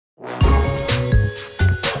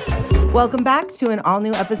Welcome back to an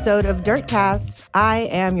all-new episode of Dirtcast. I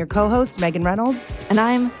am your co-host, Megan Reynolds. And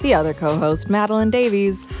I'm the other co-host, Madeline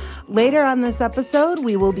Davies. Later on this episode,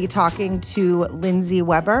 we will be talking to Lindsay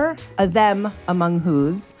Weber, a them among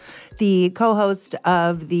whos, the co-host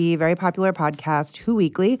of the very popular podcast, Who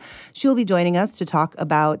Weekly. She'll be joining us to talk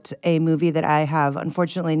about a movie that I have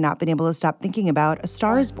unfortunately not been able to stop thinking about, A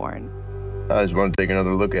Star is Born. I just want to take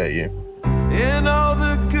another look at you. In all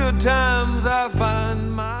the good times I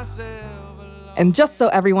find myself alone. And just so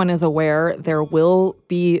everyone is aware, there will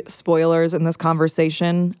be spoilers in this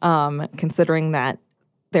conversation, considering that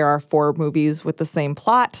there are 4 movies with the same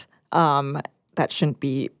plot. That shouldn't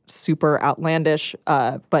be super outlandish,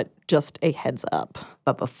 but just a heads up.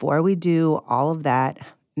 But before we do all of that,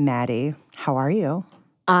 Maddie, how are you?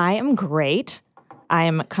 I am great. I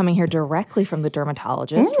am coming here directly from the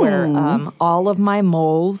dermatologist where all of my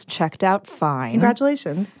moles checked out fine.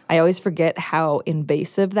 Congratulations. I always forget how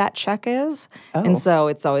invasive that check is. Oh. And so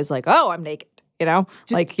it's always like, oh, I'm naked. You know,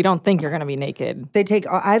 like you don't think you're going to be naked.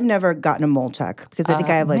 I've never gotten a mole check because I think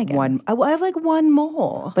I have like Megan. one. I have like one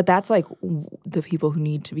mole. But that's like the people who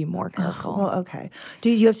need to be more careful. Well, okay. Do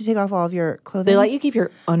you have to take off all of your clothing? They let you keep your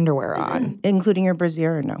underwear on. Including your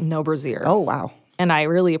brassiere or no? No brassiere. Oh, wow. And I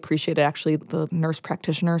really appreciate it. Actually, the nurse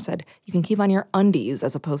practitioner said, you can keep on your undies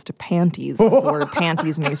as opposed to panties. 'Cause the word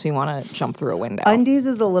panties makes me want to jump through a window. Undies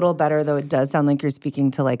is a little better, though it does sound like you're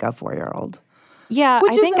speaking to like a 4-year-old. Yeah,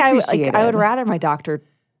 Which I is think appreciated. I would rather my doctor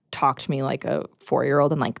talk to me like a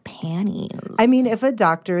 4-year-old than like panties. I mean, if a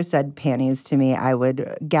doctor said panties to me, I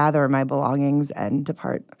would gather my belongings and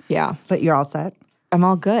depart. Yeah, But you're all set? I'm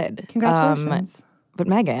all good. Congratulations. But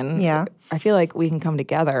Megan, Yeah. I feel like we can come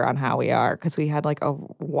together on how we are because we had like a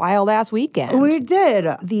wild ass weekend. We did.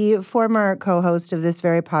 The former co-host of this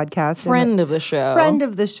very podcast. Friend of the show. Friend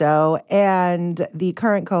of the show, and the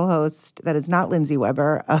current co-host that is not Lindsay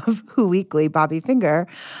Weber of Who Weekly, Bobby Finger.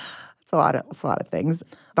 It's a lot of things.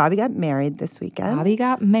 Bobby got married this weekend. Bobby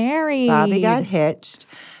got married. Bobby got hitched.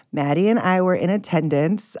 Maddie and I were in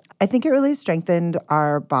attendance. I think it really strengthened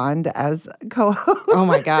our bond as co-hosts. Oh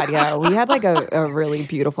my God, yeah. We had like a really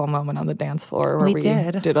beautiful moment on the dance floor where We we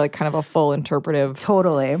did. like kind of a full interpretive,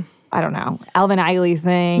 Totally. I don't know, Alvin Ailey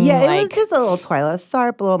thing. Yeah, like, it was just a little Twyla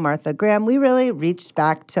Tharp, a little Martha Graham. We really reached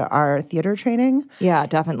back to our theater training yeah,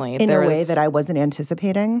 definitely. in a way that I wasn't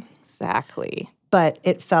anticipating, Exactly. but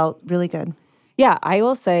it felt really good. Yeah, I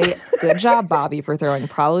will say good job, Bobby, for throwing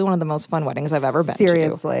probably one of the most fun weddings I've ever been to.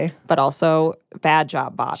 Seriously. But also bad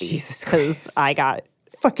job, Bobby. Jesus Because I got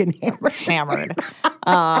Fucking hammered. hammered.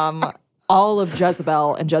 All of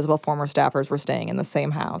Jezebel and Jezebel former staffers were staying in the same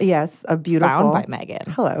house. Yes, a beautiful. Found by Megan.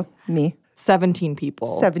 Hello, me. 17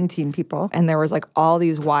 people. 17 people. And there was like all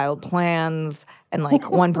these wild plans. And like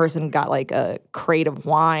one person got like a crate of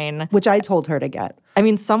wine. Which I told her to get. I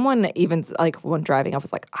mean, someone even like when driving up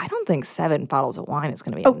was like, I don't think 7 bottles of wine is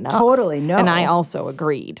going to be enough. Totally, no. And I also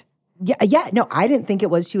agreed. Yeah, no, I didn't think it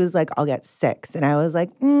was. She was like, I'll get 6. And I was like,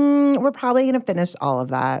 we're probably going to finish all of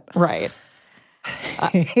that. Right.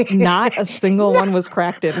 Not a single one was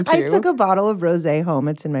cracked into. I took a bottle of rosé home.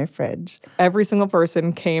 It's in my fridge. Every single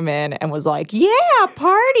person came in and was like, yeah,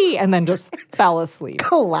 party, and then just fell asleep.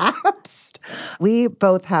 Collapsed. We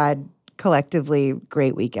both had collectively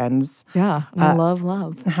great weekends. Yeah,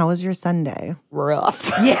 love. How was your Sunday?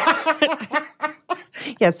 Rough.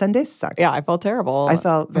 Yeah, Sundays suck. Yeah, I felt terrible. I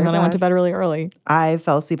felt very And then I went bad. to bed really early. I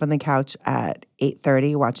fell asleep on the couch at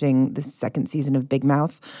 8:30 watching the second season of Big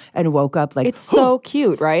Mouth and woke up like, It's so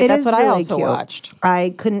cute, right? It That's is what I really also cute. watched.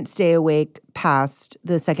 I couldn't stay awake past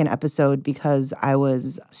the second episode because I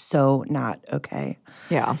was so not okay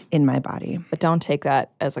Yeah. in my body. But don't take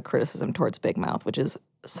that as a criticism towards Big Mouth, which is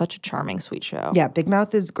such a charming, sweet show. Yeah, Big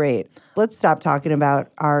Mouth is great. Let's stop talking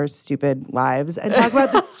about our stupid lives and talk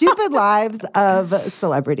about the stupid lives of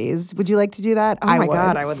celebrities. Would you like to do that? Oh my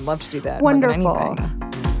God, I would love to do that. Wonderful. More than anything.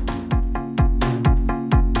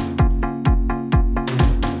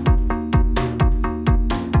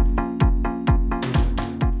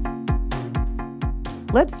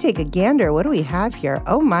 Let's take a gander. What do we have here?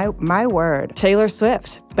 Oh, my word. Taylor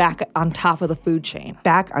Swift back on top of the food chain.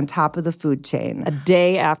 Back on top of the food chain. A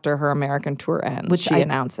day after her American tour ends, Which she I-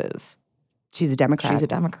 announces She's a Democrat. she's a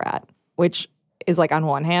Democrat, which is like on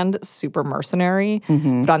one hand super mercenary,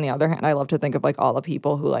 but on the other hand, I love to think of like all the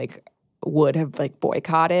people who like would have like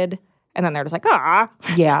boycotted And then they're just like,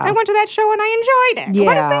 Yeah. I went to that show and I enjoyed it. Yeah.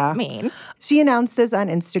 What does that mean? She announced this on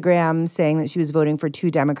Instagram, saying that she was voting for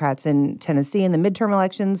 2 Democrats in Tennessee in the midterm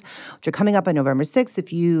elections, which are coming up on November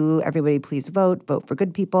 6th. Everybody please vote for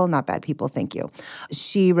good people, not bad people. Thank you.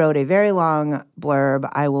 She wrote a very long blurb.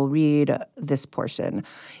 I will read this portion.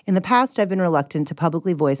 In the past, I've been reluctant to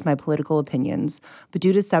publicly voice my political opinions, but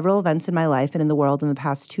due to several events in my life and in the world in the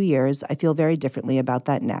past 2 years, I feel very differently about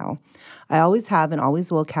that now. I always have and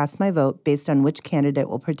always will cast my vote based on which candidate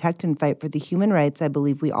will protect and fight for the human rights I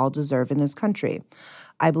believe we all deserve in this country.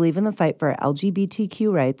 I believe in the fight for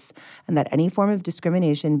LGBTQ rights and that any form of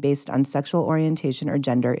discrimination based on sexual orientation or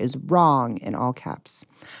gender is wrong, in all caps.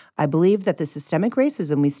 I believe that the systemic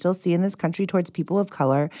racism we still see in this country towards people of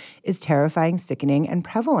color is terrifying, sickening, and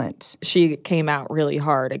prevalent. She came out really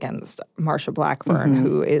hard against Marsha Blackburn,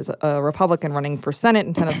 who is a Republican running for Senate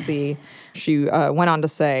in Tennessee. She went on to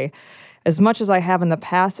say, as much as I have in the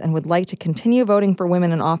past and would like to continue voting for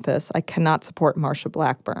women in office, I cannot support Marsha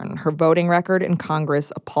Blackburn. Her voting record in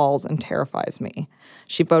Congress appalls and terrifies me.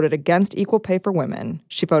 She voted against equal pay for women.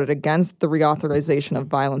 She voted against the Reauthorization of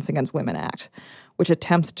Violence Against Women Act, which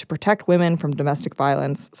attempts to protect women from domestic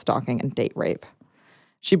violence, stalking, and date rape.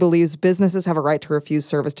 She believes businesses have a right to refuse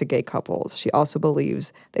service to gay couples. She also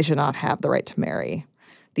believes they should not have the right to marry.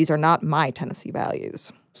 These are not my Tennessee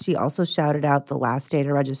values. She also shouted out the last day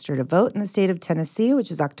to register to vote in the state of Tennessee, which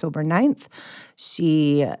is October 9th.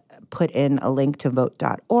 She put in a link to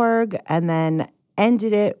vote.org and then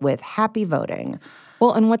ended it with happy voting.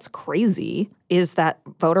 Well, and what's crazy is that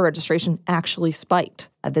voter registration actually spiked.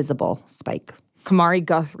 A visible spike. Kamari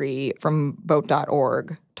Guthrie from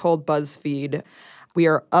vote.org told BuzzFeed, we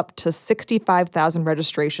are up to 65,000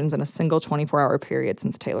 registrations in a single 24-hour period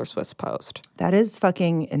since Taylor Swift's post. That is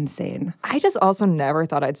fucking insane. I just also never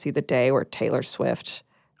thought I'd see the day where Taylor Swift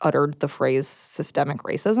uttered the phrase systemic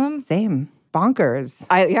racism. Same. Bonkers.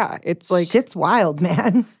 It's like shit's wild,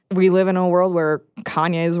 man. We live in a world where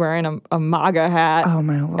Kanye is wearing a MAGA hat. Oh,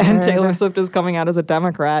 my Lord. And Taylor Swift is coming out as a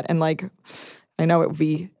Democrat. And like, I know it would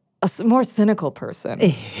be a more cynical person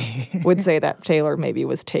would say that Taylor maybe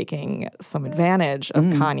was taking some advantage of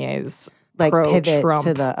Kanye's like pro-Trump pivot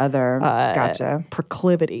to the other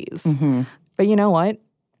proclivities. But you know what?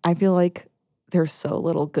 I feel like there's so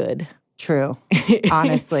little good. True.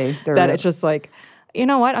 Honestly. That it's just like, you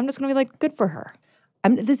know what? I'm just going to be like, good for her.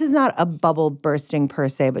 This is not a bubble bursting per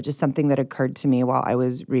se, but just something that occurred to me while I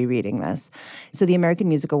was rereading this. So the American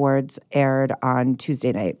Music Awards aired on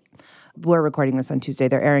Tuesday night. We're recording this on Tuesday.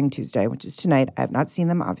 They're airing Tuesday, which is tonight. I have not seen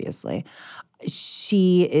them, obviously.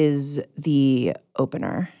 She is the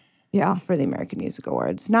opener for the American Music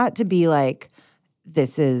Awards. Not to be like,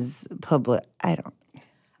 this is public.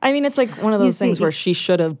 I mean, it's like one of those things where she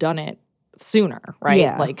should have done it sooner, right?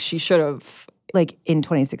 Yeah. Like she should have. Like in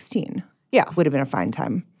 2016. Yeah. Would have been a fine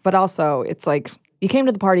time. But also, it's like you came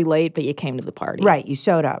to the party late, but you came to the party. Right. You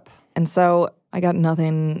showed up. And so I got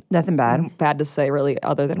nothing bad to say really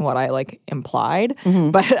other than what I like implied.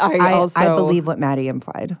 But I believe what Maddie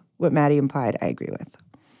implied. What Maddie implied, I agree with.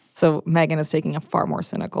 So Megan is taking a far more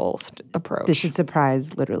cynical approach. This should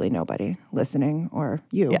surprise literally nobody listening or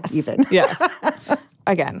you even. Yes.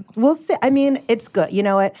 Again. We'll see. I mean, it's good. You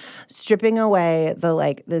know what? Stripping away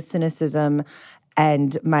the cynicism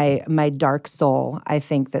and my dark soul, I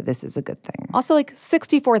think that this is a good thing. Also, like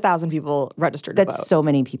 64,000 people registered to vote. That's so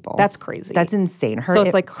many people. That's crazy. That's insane. So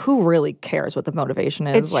it's like, who really cares what the motivation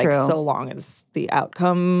is? It's like, true. So long as the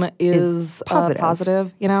outcome is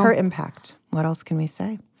positive, you know? Her impact. What else can we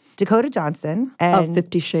say? Dakota Johnson. And of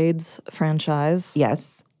 50 Shades franchise.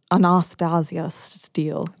 Yes. Anastasia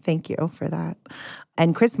Steele. Thank you for that.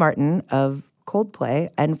 And Chris Martin of Coldplay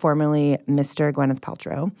and formerly Mr. Gwyneth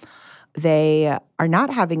Paltrow. They are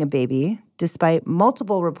not having a baby despite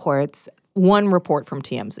multiple reports. One report from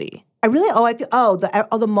TMZ.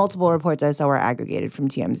 The multiple reports I saw were aggregated from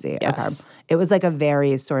TMZ. Yes. Okay. It was like a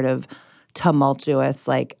very sort of tumultuous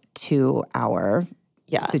 2-hour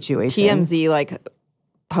situation. TMZ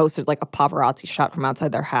posted a paparazzi shot from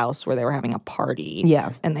outside their house where they were having a party.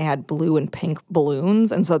 Yeah. And they had blue and pink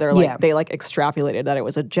balloons. And so they extrapolated that it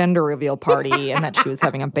was a gender reveal party and that she was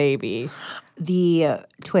having a baby. The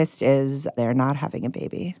twist is they're not having a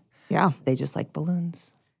baby. Yeah. They just like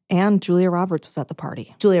balloons. And Julia Roberts was at the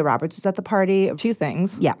party. Two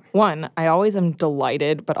things. Yeah. One, I always am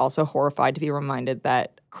delighted but also horrified to be reminded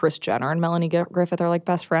that Kris Jenner and Melanie Griffith are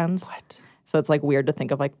best friends. What? So it's weird to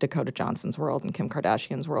think of Dakota Johnson's world and Kim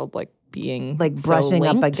Kardashian's world being brushing so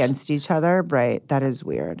up linked. against each other. Right. That is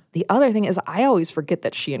weird. The other thing is I always forget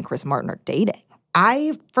that she and Chris Martin are dating.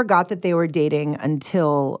 I forgot that they were dating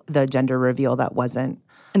until the gender reveal that wasn't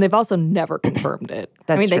And they've also never confirmed it.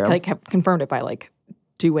 That's I mean, true. they like have confirmed it by like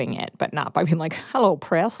doing it, but not by being like, hello,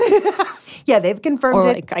 press. Yeah, they've confirmed Or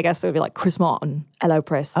it. like, I guess it would be like, Chris Martin, hello,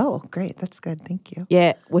 press. Oh, great. That's good. Thank you.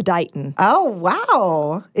 Yeah, we're dating. Oh,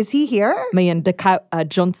 wow. Is he here? Me and Dakota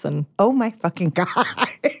Johnson. Oh, my fucking God.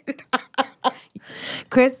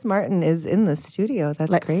 Chris Martin is in the studio. That's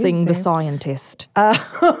Let's crazy. sing The Scientist.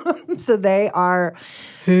 So they are.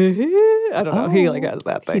 I don't know. He like has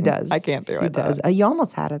that thing. He does. I can't do it. He does. You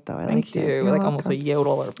almost had it, though. I Thank like it. you. You're Like welcome. almost a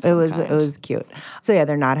yodel or It some was kind. it was cute. So yeah,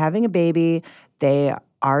 they're not having a baby. They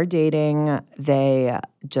are dating. They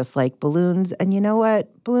just like balloons. And you know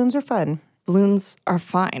what? Balloons are fun. Balloons are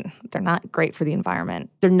fine. They're not great for the environment.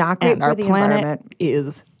 They're not great And for our the planet environment.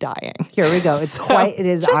 is dying. Here we go. It's it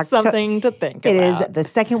is Just something to think It is about. the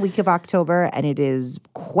second week of October and it is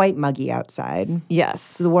quite muggy outside.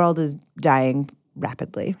 Yes. The world is dying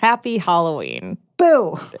rapidly. Happy Halloween.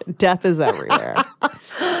 Boo! Death is everywhere.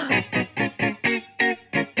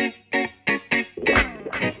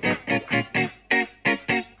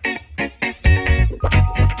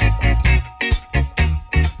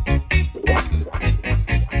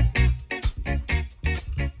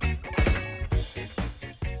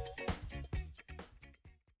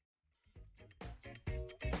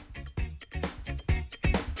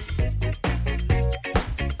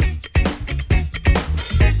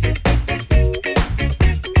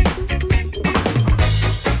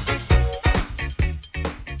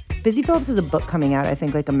 Busy Phillips has a book coming out, I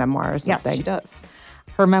think, like a memoir or something. Yes, she does.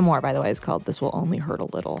 Her memoir, by the way, is called This Will Only Hurt a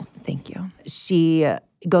Little. Thank you. She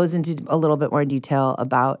goes into a little bit more detail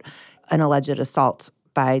about an alleged assault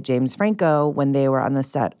by James Franco when they were on the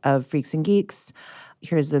set of Freaks and Geeks.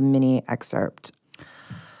 Here's a mini excerpt.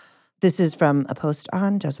 This is from a post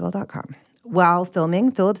on Jezebel.com. While filming,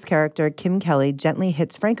 Phillips' character, Kim Kelly, gently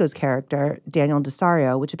hits Franco's character, Daniel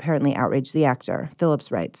Desario, which apparently outraged the actor.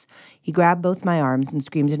 Phillips writes, "He grabbed both my arms and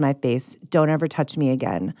screamed in my face, 'Don't ever touch me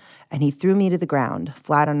again.' And he threw me to the ground,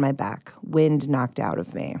 flat on my back, wind knocked out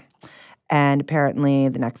of me." And apparently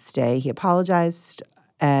the next day he apologized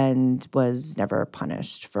and was never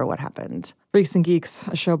punished for what happened. Freaks and Geeks,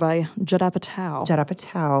 a show by Judd Apatow. Judd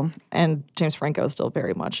Apatow. And James Franco is still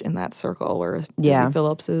very much in that circle, whereas Yeah. Busy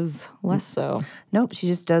Phillips is less so. Nope, she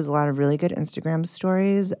just does a lot of really good Instagram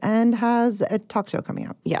stories and has a talk show coming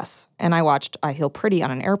out. Yes. And I watched I Heal Pretty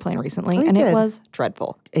on an airplane recently, you and did? it was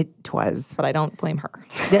dreadful. It was. But I don't blame her.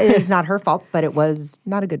 It is not her fault, but it was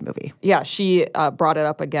not a good movie. Yeah, she brought it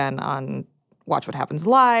up again on Watch What Happens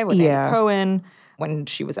Live with Yeah. Andy Cohen when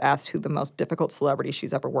she was asked who the most difficult celebrity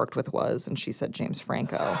she's ever worked with was, and she said James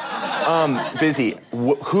Franco. Busy,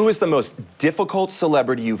 who is the most difficult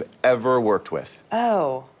celebrity you've ever worked with?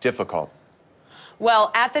 Oh. Difficult.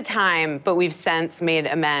 Well, at the time, but we've since made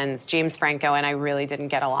amends, James Franco and I really didn't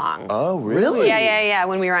get along. Oh, really? Yeah.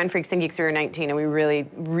 When we were on Freaks and Geeks, we were 19, and we really,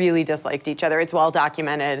 really disliked each other. It's well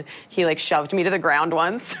documented. He, like, shoved me to the ground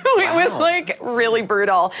once. It was, like, really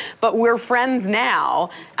brutal. But we're friends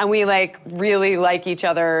now, and we, like, really like each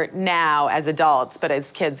other now as adults. But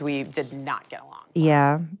as kids, we did not get along.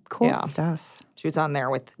 Yeah, cool Yeah. stuff. She was on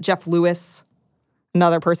there with Jeff Lewis,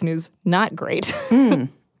 another person who's not great.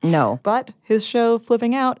 No. But his show,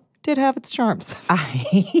 Flipping Out, did have its charms.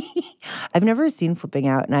 I've never seen Flipping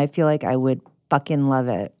Out, and I feel like I would fucking love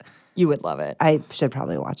it. You would love it. I should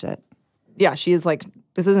probably watch it. Yeah, she is like,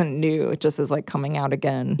 this isn't new. It just is like coming out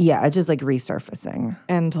again. Yeah, it's just like resurfacing.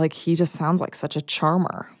 And like, he just sounds like such a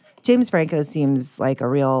charmer. James Franco seems like a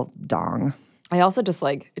real dong. I also just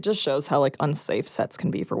like, it just shows how like unsafe sets can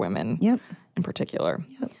be for women. Yep. In particular.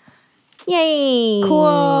 Yep. Yay.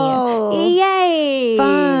 Cool. Yay.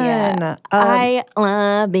 Fun. I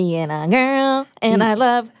love being a girl and I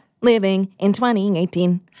love living in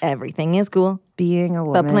 2018. Everything is cool. Being a The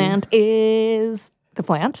woman. plant is the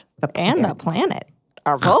plant, and the plant. planet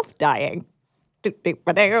are both dying.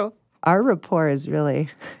 Do-do-ba-do. Our rapport is really...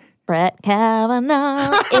 Brett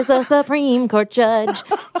Kavanaugh is a Supreme Court judge.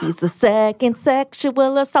 He's the second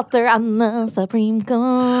sexual assaulter on the Supreme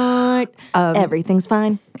Court. Everything's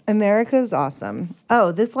fine. America's awesome.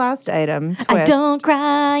 Oh, this last item, twist. I don't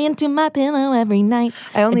cry into my pillow every night.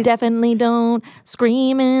 I only definitely don't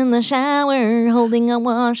scream in the shower, holding a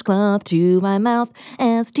washcloth to my mouth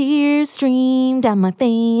as tears stream down my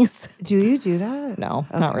face. Do you do that? No,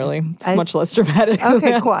 not really. It's I much s- less dramatic.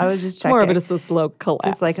 Okay, cool. I was just It's more of checking. it is a slow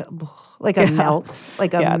collapse. Just like a melt,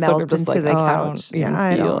 like a yeah, it's melt sort of just into like, the oh, couch.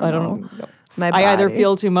 I don't I know. don't know. My I either body.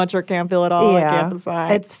 feel too much or can't feel it all. I Yeah, can't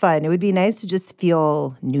decide. it's fun. It would be nice to just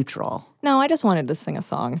feel neutral. No, I just wanted to sing a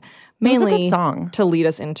song. It was a good Mainly song. to lead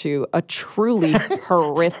us into a truly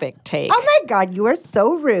horrific take Oh my God, you are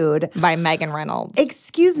so rude. by Megan Reynolds.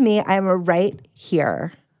 Excuse me, I'm right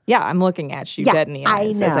here. Yeah, I'm looking at you dead in the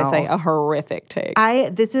eyes as I say a horrific take.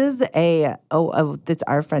 This is it's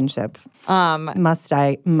our friendship. Must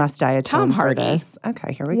I atone Tom Hardy. for this?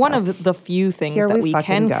 Okay, here we One go. of the few things Here that we fucking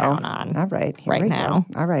can go. count on. All right, here right we now.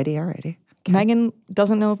 Go. Alrighty. Megan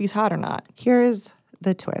doesn't know if he's hot or not, Here's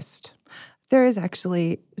the twist. There is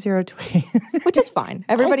actually zero twist. which is fine.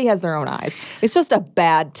 Everybody has their own eyes. It's just a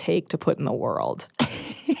bad take to put in the world.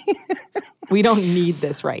 We don't need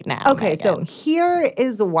this right now. Okay, Megan. so here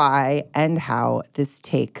is why and how this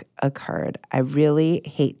take occurred. I really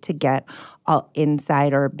hate to get all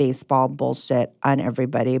insider baseball bullshit on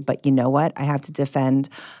everybody, but you know what? I have to defend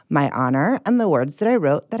my honor and the words that I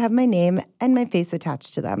wrote that have my name and my face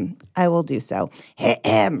attached to them. I will do so.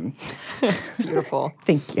 Beautiful.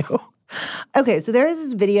 Thank you. Okay, so there is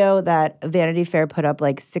this video that Vanity Fair put up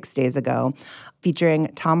like 6 days ago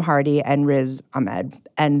featuring Tom Hardy and Riz Ahmed.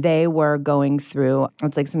 And they were going through,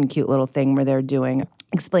 it's like some cute little thing where they're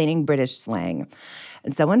explaining British slang.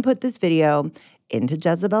 And someone put this video into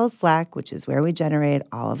Jezebel's Slack, which is where we generate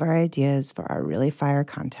all of our ideas for our really fire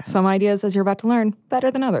content. Some ideas, as you're about to learn,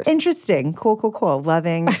 better than others. Interesting. Cool.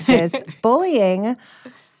 Loving this bullying.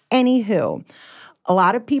 Anywho. A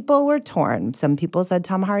lot of people were torn. Some people said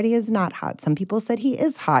Tom Hardy is not hot. Some people said he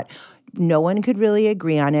is hot. No one could really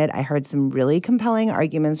agree on it. I heard some really compelling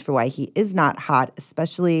arguments for why he is not hot,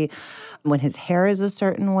 especially when his hair is a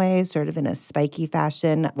certain way, sort of in a spiky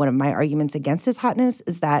fashion. One of my arguments against his hotness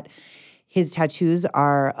is that his tattoos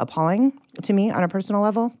are appalling to me on a personal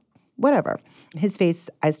level. Whatever. His face,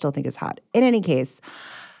 I still think is hot. In any case,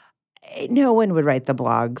 no one would write the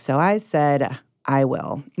blog, so I said I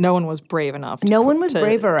will. No one was brave enough. To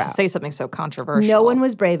say something so controversial. No one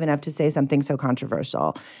was brave enough to say something so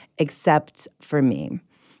controversial, except for me,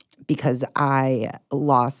 because I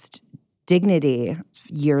lost dignity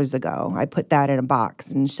years ago. I put that in a box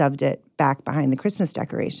and shoved it back behind the Christmas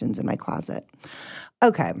decorations in my closet.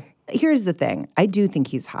 Okay, here's the thing. I do think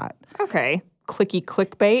he's hot. Okay. Clicky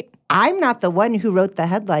clickbait. I'm not the one who wrote the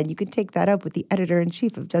headline. You can take that up with the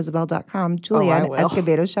editor-in-chief of Jezebel.com, Julianne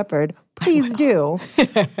Escobedo-Shepherd. Please do.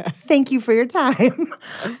 Thank you for your time.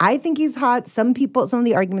 I think he's hot. Some of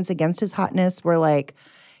the arguments against his hotness were like,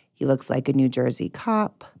 he looks like a New Jersey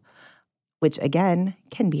cop, which, again,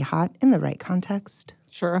 can be hot in the right context.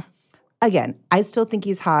 Sure. Again, I still think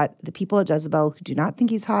he's hot. The people at Jezebel who do not think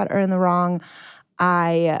he's hot are in the wrong.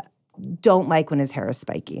 I don't like when his hair is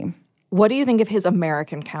spiky. What do you think of his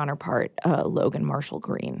American counterpart, Logan Marshall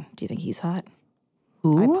Green? Do you think he's hot?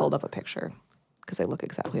 Who? I pulled up a picture because they look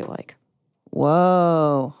exactly alike.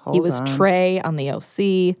 Whoa. He was Trey on the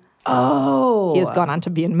OC. Oh. He has gone on to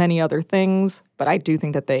be in many other things, but I do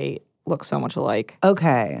think that they look so much alike.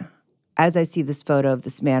 Okay. As I see this photo of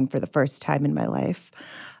this man for the first time in my life,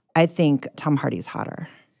 I think Tom Hardy's hotter.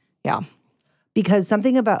 Yeah. Because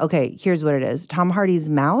something about, here's what it is. Tom Hardy's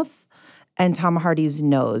mouth and Tom Hardy's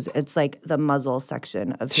nose, it's like the muzzle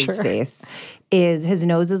section of his face, his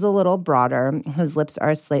nose is a little broader. His lips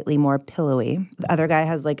are slightly more pillowy. The other guy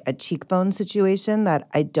has like a cheekbone situation that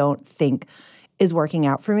I don't think is working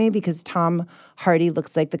out for me because Tom Hardy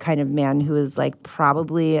looks like the kind of man who has like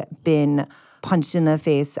probably been punched in the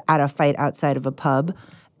face at a fight outside of a pub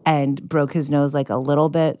and broke his nose like a little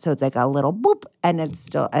bit. So it's like a little boop, and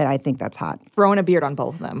I think that's hot. Throwing a beard on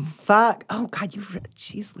both of them. Fuck. Oh, God,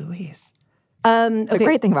 jeez Louise. The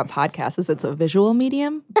great thing about podcasts is it's a visual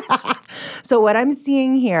medium. So what I'm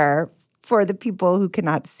seeing here, for the people who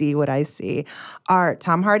cannot see what I see, are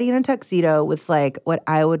Tom Hardy in a tuxedo with like what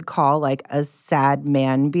I would call like a sad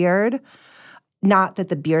man Not that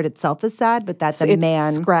the beard itself is sad, but that the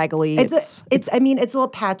man scraggly. It's a little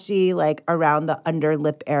patchy like around the under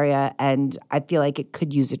lip area, and I feel like it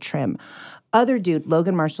could use a trim. Other dude,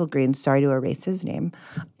 Logan Marshall Green, sorry to erase his name.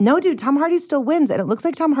 No, dude, Tom Hardy still wins. And it looks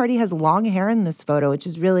like Tom Hardy has long hair in this photo, which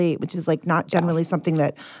is like not generally something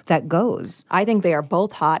that goes. I think they are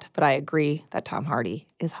both hot, but I agree that Tom Hardy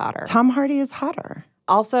is hotter. Tom Hardy is hotter.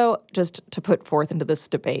 Also, just to put forth into this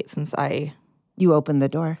debate, since You opened the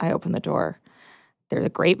door. I opened the door. There's a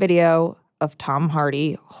great video of Tom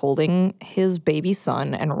Hardy holding his baby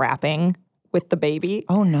son and rapping with the baby.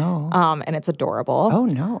 Oh, no. And it's adorable. Oh,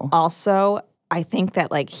 no. Also, I think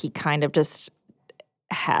that like he kind of just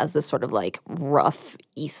has this sort of like rough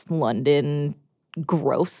East London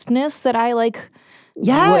grossness that I like.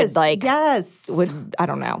 Yes. I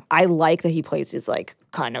don't know. I like that he plays his like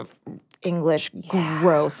kind of English,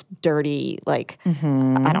 gross, dirty, like, I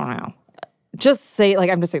don't know. I'm just saying,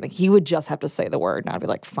 like, he would just have to say the word, and I'd be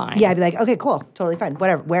like, fine. Yeah, I'd be like, okay, cool, totally fine,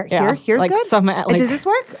 whatever. Here's like good? Does this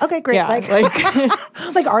work? Okay, great. Yeah,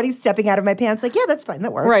 like already stepping out of my pants, like, yeah, that's fine,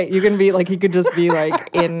 that works. Right, you can be, like, he could just be, like,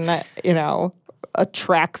 in, a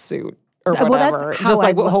tracksuit or Well, that's whatever, how just like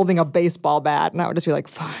I'd lo- holding a baseball bat, and I would just be like,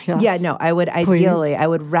 yes, Yeah, no, I would please. ideally, I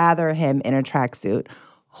would rather him in a tracksuit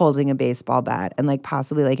holding a baseball bat and like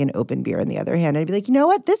possibly like an open beer in the other hand. I'd be like, you know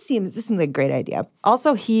what? This seems like a great idea.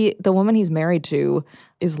 Also, the woman he's married to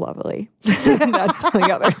is lovely. That's the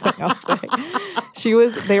other thing I'll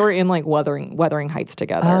say. They were in like Wuthering Heights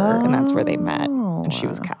together, and that's where they met. And she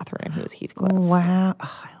was Catherine, he was Heathcliff. Wow.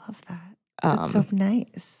 Oh, I love that. That's so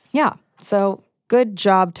nice. Yeah. So good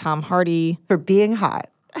job, Tom Hardy. For being hot.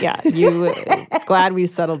 Yeah, glad we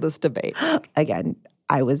settled this debate. Again,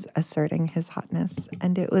 I was asserting his hotness,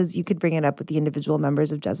 and it was, you could bring it up with the individual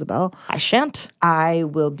members of Jezebel. I shan't. I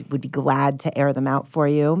would be glad to air them out for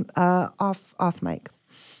you off mic.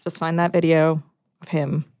 Just find that video of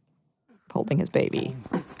him holding his baby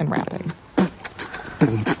and rapping.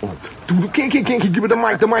 Can't give me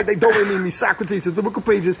the mic. They don't need me. Socrates, the book of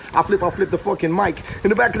pages. I flip the fucking mic. In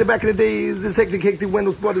the back of the days, this hectic when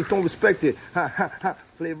those brothers don't respect it.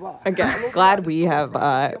 Flavor. Again, glad we have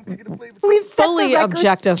We've set fully the record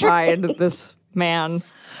objectified straight. this man.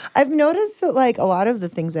 I've noticed that like a lot of the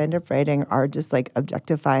things I end up writing are just like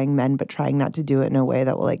objectifying men, but trying not to do it in a way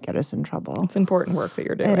that will like get us in trouble. It's important work that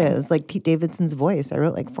you're doing. It is. Like Pete Davidson's voice. I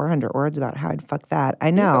wrote like 400 words about how I'd fuck that. I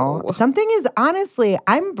know. Ew. Something is, honestly,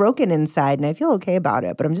 I'm broken inside and I feel okay about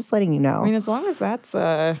it, but I'm just letting you know. I mean, as long as that's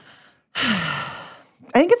I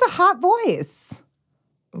think it's a hot voice.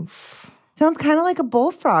 Sounds kind of like a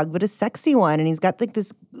bullfrog, but a sexy one. And he's got like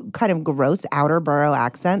this kind of gross outer borough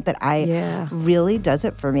accent that really does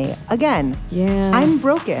it for me. Again, I'm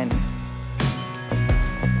broken.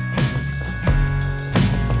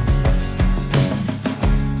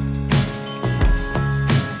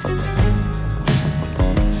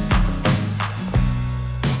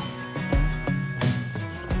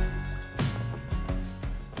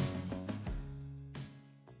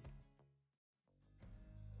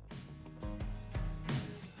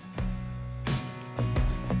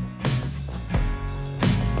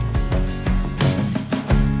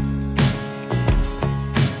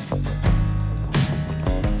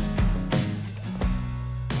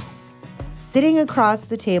 Sitting across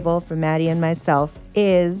the table from Maddie and myself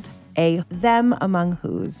is a them among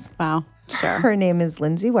whos. Wow. Sure. Her name is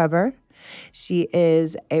Lindsay Weber. She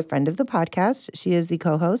is a friend of the podcast. She is the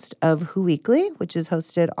co-host of Who Weekly, which is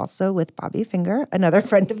hosted also with Bobby Finger, another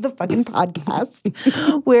friend of the fucking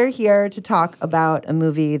podcast. We're here to talk about a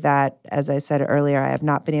movie that, as I said earlier, I have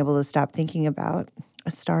not been able to stop thinking about. A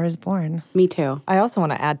Star is Born. Me too. I also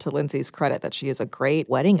want to add to Lindsay's credit that she is a great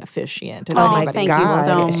wedding officiant. Oh my thank God.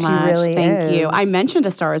 you so She much. really Thank you. is. I mentioned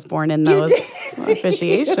A Star is Born in those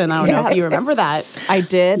officiation. I don't know if you remember that. I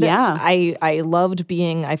did. Yeah. I loved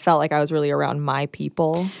I felt like I was really around my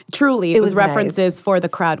people. Truly, it was was references nice. for the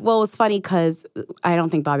crowd. Well, it was funny because I don't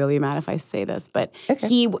think Bobby will be mad if I say this, but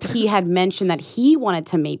he had mentioned that he wanted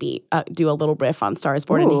to maybe do a little riff on Star is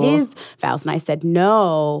Born in his vows, and I said,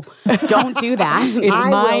 no, don't do that. It's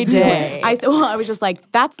my day. I was just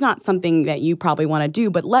like, that's not something that you probably want to do,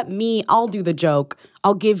 but I'll do the joke.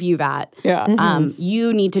 I'll give you that. Yeah.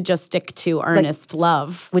 You need to just stick to earnest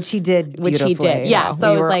love. Which he did beautifully. Yeah. So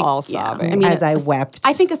we it was were like, all yeah. sobbing. I mean, As I wept.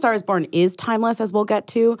 I think A Star is Born is timeless, as we'll get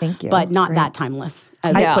to. Thank you. But not Great. that timeless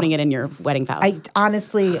as Yeah. putting it in your wedding vows.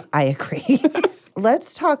 I agree.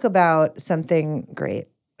 Let's talk about something great,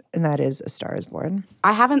 and that is A Star is Born.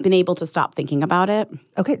 I haven't been able to stop thinking about it,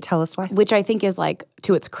 Okay, tell us why. which I think is like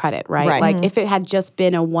to its credit, right? Right. Like if it had just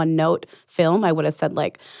been a one-note film, I would have said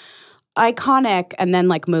like iconic and then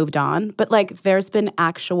like moved on. But like there's been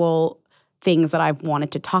actual things that I've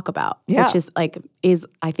wanted to talk about, Yeah. which is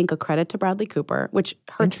I think a credit to Bradley Cooper, which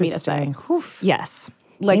hurts me to say. Interesting. Oof. Yes.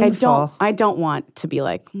 Like Painful. I don't want to be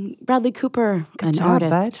like Bradley Cooper, an job,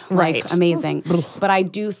 artist, bud. like Right. amazing. But I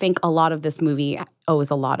do think a lot of this movie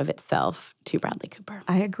owes a lot of itself to Bradley Cooper.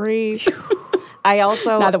 I agree. I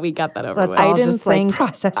also Now that we got that over Let's with, all didn't just like think-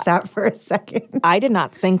 process that for a second. I did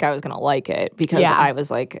not think I was going to like it because Yeah. I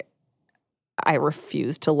was like, I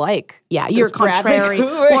refuse to like. yeah, this you're a Bradley contrarian,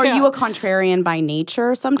 Cooper. or Yeah. you a contrarian by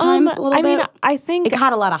nature sometimes a little I bit. mean, I think it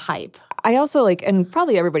had a lot of hype. I also like, and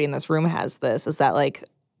probably everybody in this room has this, is that like,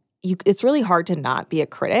 it's really hard to not be a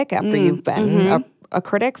critic after you've been a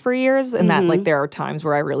critic for years, and that like there are times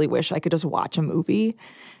where I really wish I could just watch a movie.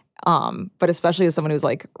 But especially as someone who's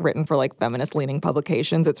like written for like feminist leaning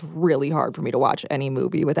publications, it's really hard for me to watch any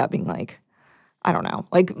movie without being like, I don't know.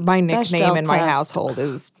 Like my nickname Bechdel in my test. household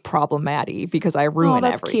is Problematic because I ruin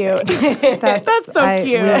that's everything. cute. That's so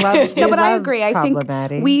cute. We love, No, we but I love agree. I think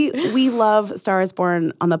Problematic. we love Star is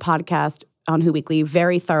Born on the podcast on Who Weekly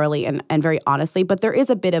very thoroughly and very honestly, but there is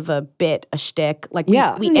a bit of a shtick. Like we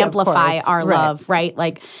Yeah, of amplify course. our Right. love, right?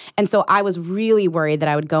 Like, and so I was really worried that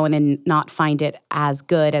I would go in and not find it as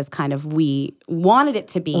good as kind of we wanted it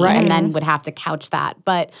to be, Right. and then would have to couch that.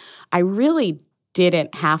 But I really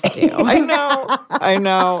didn't have to. I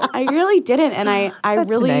know. I really didn't, and I That's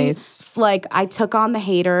really nice. like I took on the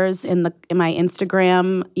haters in my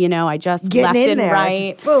Instagram. You know, I just Getting left in and there.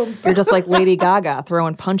 right. Just boom. You're just like Lady Gaga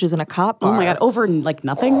throwing punches in a cop bar. Oh my god, over like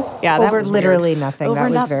nothing. Yeah, that Over was literally weird. nothing. Over that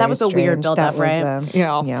was noth- very that was a weird strange. buildup, That right? was,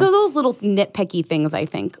 Yeah. So those little nitpicky things, I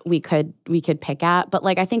think we could pick at, but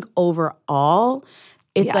like I think overall,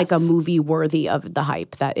 it's like a Yes. movie worthy of the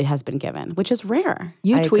hype that it has been given, which is rare.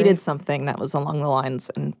 You I tweeted agree. something that was along the lines,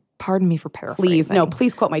 and pardon me for paraphrasing.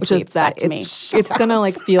 Please quote my which is tweets back to me. it's gonna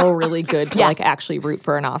like feel really good to Yes. like actually root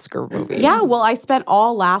for an Oscar movie. Yeah, well, I spent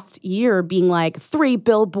all last year being like 3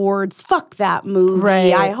 billboards, fuck that movie.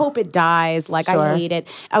 Right. I hope it dies. Like, Sure. I hate it.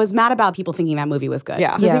 I was mad about people thinking that movie was good.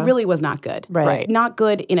 Yeah. Because Yeah. it really was not good. Right. Not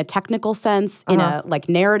good in a technical sense, in a like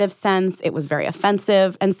narrative sense. It was very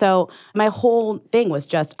offensive. And so my whole thing was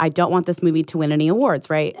just, I don't want this movie to win any awards,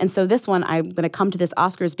 right? And so this one, I'm going to come to this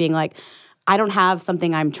Oscars being like, I don't have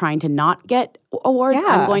something I'm trying to not get awards.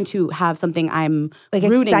 Yeah. I'm going to have something I'm Like,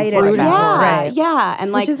 rooting excited for. about. Yeah, Right. yeah.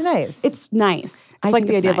 And like, Which is nice. It's nice. It's like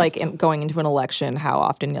the idea of nice. like going into an election, how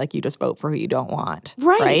often like you just vote for who you don't want.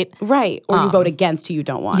 Right. Or you vote against who you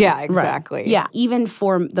don't want. Yeah, Right. exactly. Yeah. Even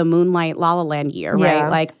for the Moonlight La La Land year, Yeah. right?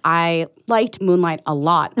 Like I liked Moonlight a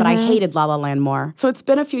lot, but I hated La La Land more. So it's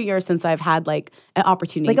been a few years since I've had like an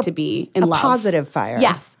opportunity Like to be in a love. positive fire.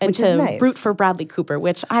 Yes. And which to is nice. root for Bradley Cooper,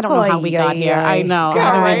 which I don't know how we got here. I know. Guys.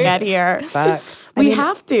 How did we get here? Fuck. We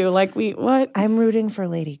have to. Like what? I'm rooting for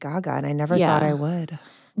Lady Gaga, and I never Yeah. thought I would.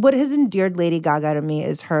 What has endeared Lady Gaga to me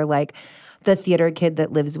is her like the theater kid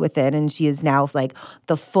that lives within, and she is now like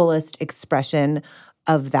the fullest expression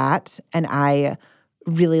of that. And I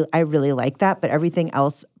really like that. But everything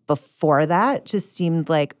else before that just seemed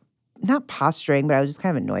like not posturing, but I was just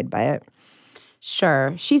kind of annoyed by it.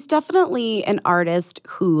 Sure. She's definitely an artist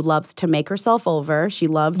who loves to make herself over. She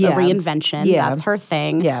loves a Yeah. reinvention. Yeah. That's her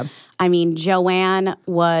thing. Yeah. I mean, Joanne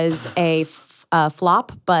was a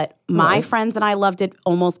flop, but my Nice. friends and I loved it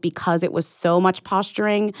almost because it was so much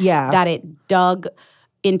posturing Yeah. that it dug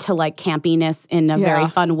into like campiness in a very Yeah.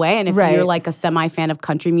 fun way. And if Right. you're like a semi-fan of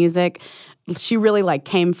country music, she really like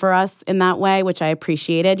came for us in that way, which I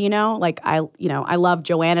appreciated, you know? Like I love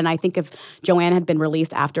Joanne, and I think if Joanne had been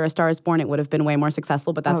released after A Star Is Born, it would have been way more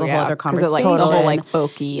successful, but that's a whole other 'cause it, conversation. like, the whole like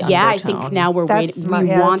folky Yeah, I undertone. think now we're That's waiting. smart. We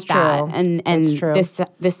Yeah, want that's that, true. and That's true.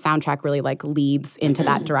 this soundtrack really like leads into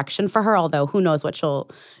that direction for her. Although who knows what she'll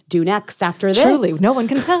do next after this? Truly, no one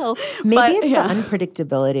can tell. Maybe But, it's yeah. the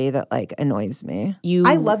unpredictability that like annoys me. You-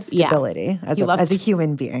 I love yeah. stability as You a, love as a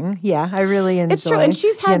human being. Yeah, I really enjoy. It's true, and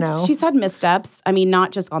she's you had know. missteps. I mean,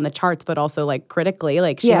 not just on the charts, but also like critically.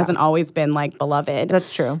 Like she Yeah. hasn't always been like beloved.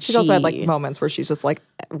 That's true. She's also had like moments where she's just like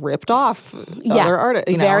ripped off Yes, other artists,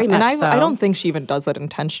 you know. very and much I so. don't think she even does that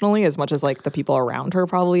intentionally, as much as like the people around her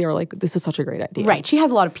probably are like, "This is such a great idea." Right. She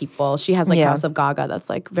has a lot of people. She has like Yeah. House of Gaga that's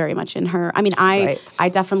like very much in her. I mean, Right. I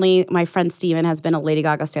definitely, my friend Steven has been a Lady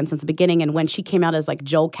Gaga stan since the beginning. And when she came out as like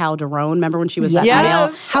Joel Calderone, remember when she was that Yes.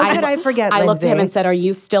 male? How could I forget, I looked at him Lindsay? and said, "Are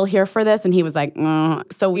you still here for this?" And he was like,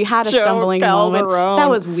 So we had a Joe stumbling moment. Calderone. That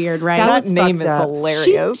was weird, right? That was name fucked is up.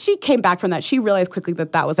 hilarious. She came back from that. She realized quickly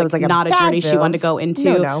that was was like a not a bad journey she move. wanted to go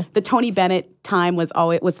into. No. The Tony Bennett time was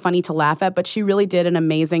funny to laugh at, but she really did an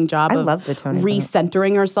amazing job I of love the Tony Bennett.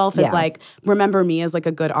 recentering herself as Yeah. like, remember me as like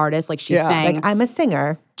a good artist. Like she Yeah. sang. Like I'm a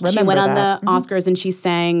singer. Remember She went on that. the Oscars and she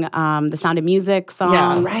sang the Sound of Music song.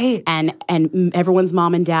 That's right. And everyone's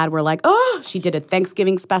mom and dad were like, "Oh, she did a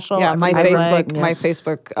Thanksgiving special." Yeah, my Everyone's Facebook, like, my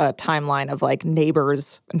Facebook timeline of like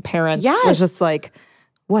neighbors and parents Yes. was just like,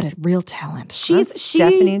 what a real talent. She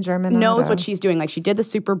Stephanie Germanotta. knows what she's doing. Like she did the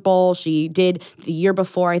Super Bowl. She did the year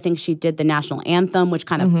before. I think she did the national anthem, which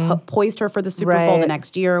kind of poised her for the Super Bowl the Right.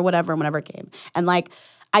 next year or whatever, whenever it came. And like,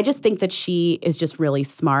 I just think that she is just really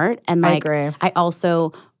smart. And I like, agree. I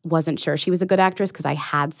also wasn't sure she was a good actress because I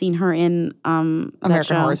had seen her in that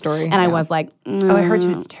American show. Horror Story, and I yeah. was like, Oh, I heard she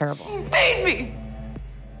was terrible. Made me.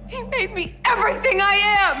 He made me everything I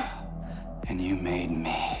am. And you made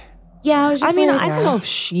me. yeah. I was just I mean, like, I don't know if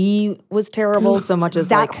she was terrible so much as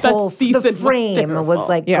That like whole season the was frame terrible. was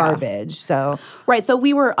like Yeah. garbage. So Right. So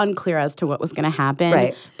we were unclear as to what was going to happen.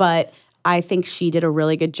 Right. But I think she did a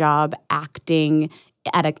really good job acting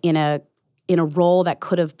in a role that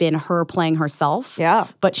could have been her playing herself. Yeah.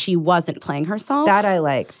 But she wasn't playing herself. that I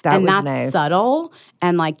liked. That and was that's nice. subtle.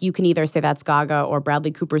 And like you can either say that's Gaga or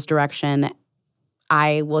Bradley Cooper's direction.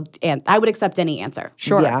 I would accept any answer.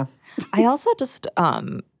 Sure. Yeah. I also just,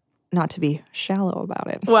 not to be shallow about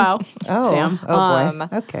it. Wow. Oh, Damn. oh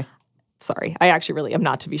boy. Okay. Sorry, I actually really am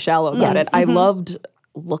not to be shallow about it. I loved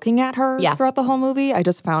looking at her throughout the whole movie. I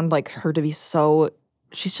just found like her to be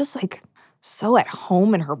she's just like so at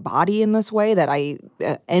home in her body in this way that I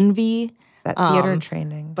envy. That theater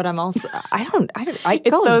training. But I'm also, it It's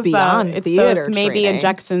goes those, beyond it's theater those maybe training.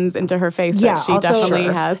 injections into her face Yeah, that she also- definitely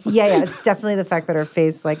Sure. has. Yeah, it's definitely the fact that her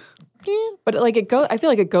face, like, But like I feel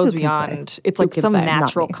like it goes Who can beyond. say? It's Who like can some say? Not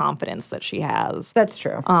natural me. confidence that she has. that's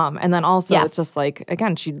true. And then also Yes. it's just like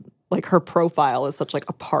again she like her profile is such like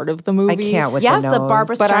a part of the movie. I can't with Yes, the the nose.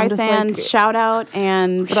 Barbara But I'm just Streisand like- shout out.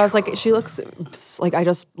 And But I was like, she looks like I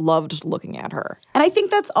just loved looking at her. I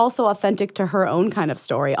think that's also authentic to her own kind of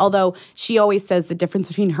story. Although she always says the difference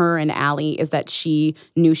between her and Allie is that she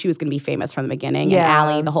knew she was going to be famous from the beginning. Yeah. And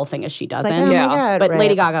Allie, the whole thing is she doesn't. oh my Yeah. God, But right.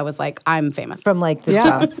 Lady Gaga was like, I'm famous. From, like, the Yeah.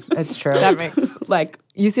 jump. It's true. That makes like,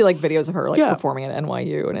 you see like videos of her like Yeah. performing at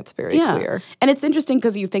NYU and it's very yeah. clear. And it's interesting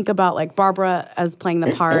because you think about like Barbara as playing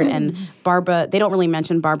the part and Barbara, they don't really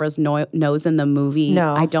mention Barbara's nose in the movie.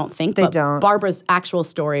 No, I don't think. they but don't. Barbara's actual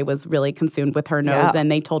story was really consumed with her nose Yeah.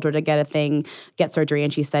 and they told her to get surgery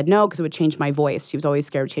and she said no because it would change my voice. She was always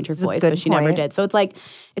scared to change her voice, so good she never point. did. So it's like,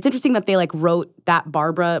 it's interesting that they like wrote that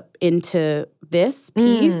Barbara into this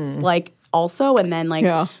piece, like also, and then like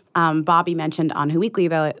Yeah. Bobby mentioned on Who Weekly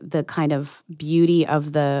the kind of beauty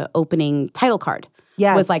of the opening title card.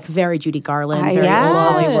 Yes. Was like very Judy Garland, very Yes. old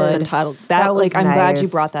Hollywood. The title That was like I'm glad you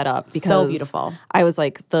nice. brought that up because So beautiful. I was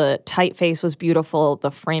like the typeface was beautiful, the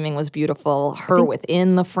framing was beautiful, her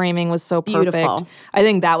within the framing was so perfect. Beautiful. I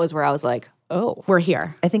think that was where I was like, oh, We're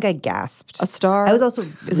here. I think I gasped. a star. I was also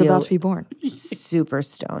is real- about to be born. super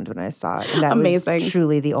stoned when I saw it. And that Amazing. was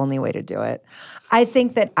truly the only way to do it. I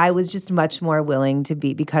think that I was just much more willing to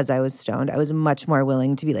be, because I was stoned, I was much more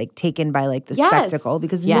willing to be like taken by like the Yes. spectacle.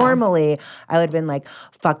 Because Yes. normally I would have been like,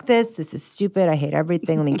 fuck this is stupid, I hate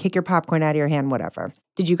everything, let me kick your popcorn out of your hand, whatever.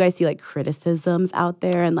 Did you guys see like criticisms out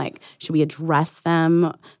there and like should we address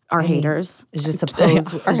them? Our haters. It's just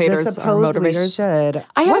suppose, Our haters are we motivators. should.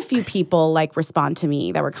 I had a few people like respond to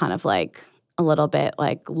me that were kind of like a little bit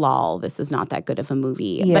like, lol, this is not that good of a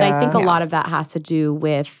movie. But I think a lot of that has to do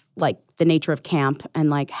with like the nature of camp and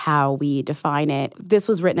like how we define it. This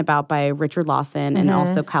was written about by Richard Lawson and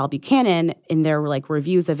also Kyle Buchanan in their like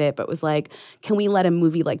reviews of it, but was like, can we let a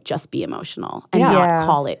movie like just be emotional and Yeah. not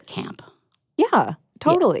call it camp? Yeah,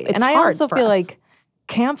 totally. it's and I hard also for feel us. like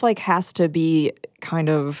camp like has to be kind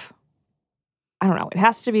of, I don't know, it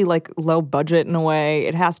has to be like low budget in a way.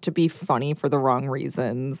 It has to be funny for the wrong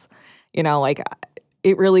reasons. You know, like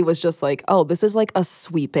it really was just like, oh, this is like a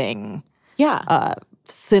sweeping Yeah.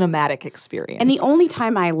 cinematic experience. And the only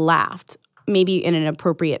time I laughed, maybe in an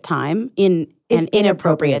appropriate time, in an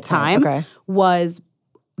inappropriate time, okay. was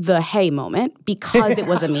the hey moment because it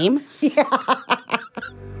was a meme.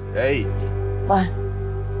 Hey, What?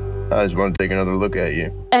 I just want to take another look at you.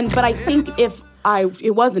 But I think if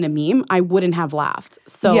it wasn't a meme, I wouldn't have laughed.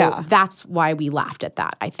 So Yeah. that's why we laughed at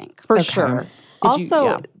that, I think. For sure. you- Also,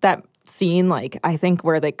 yeah. that scene, like, I think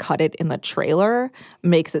where they cut it in the trailer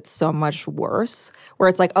makes it so much worse, where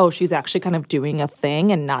it's like, oh, she's actually kind of doing a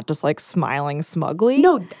thing and not just like smiling smugly.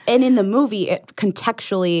 No, and in the movie, it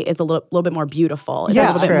contextually is a little bit more beautiful. It's Yeah.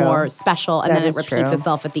 a little bit True. more special, and That then it is repeats true.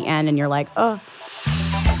 itself at the end, and you're like, oh.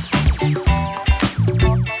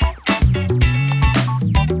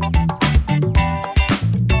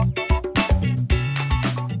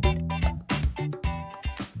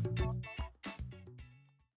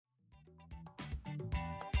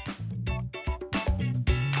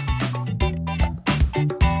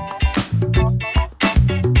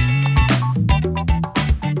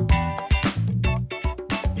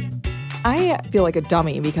 I feel like a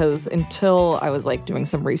dummy because until I was like doing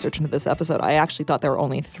some research into this episode, I actually thought there were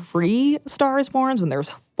only 3 Stars Borns when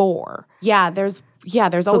there's 4. Yeah, there's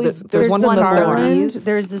So always there's one the in the Garland, 30s.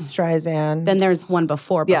 there's the Streisand. Then there's one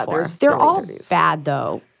before. Yeah, there's They're early all 30s. bad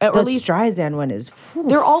though. Or the at least Streisand one is,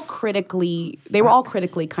 they were all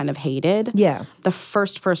critically kind of hated. Yeah. The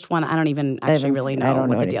first one, I don't even actually haven't really seen- I know don't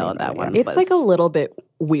what know the deal anything of that about it one yet. It's like a was. little bit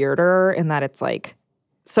weirder in that it's like,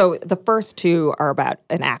 so the first 2 are about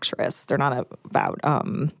an actress. They're not about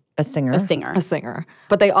a singer. a singer. a singer.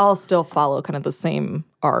 But they all still follow kind of the same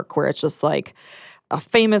arc where it's just like a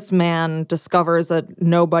famous man discovers a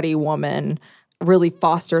nobody woman, really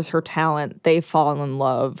fosters her talent. They fall in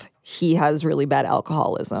love. He has really bad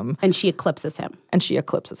alcoholism And she eclipses him. and she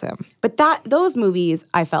eclipses him. But those movies,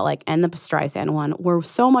 I felt like, and the Streisand one, were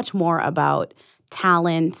so much more about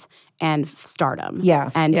talent and stardom. Yeah.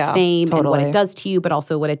 And Yeah, fame and what totally. it does to you, but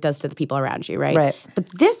also what it does to the people around you, right? Right. But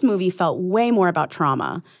this movie felt way more about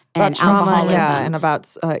trauma and trauma, alcoholism. yeah, and about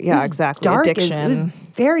exactly Dark addiction. it was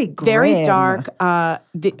very grim. Very dark.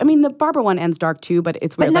 The Barbara one ends dark too, but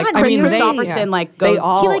it's weird. not Like Chris really. Christopherson, like goes. They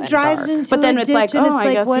all He like end drives dark. into But then a it's ditch like, and oh, it's I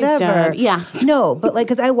like guess he's whatever. dead. Yeah. No, but like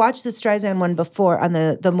because I watched the Streisand one before on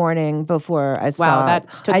the morning before I saw. Wow, that it.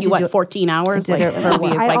 took I you did do it- 14 hours? I did Like it the for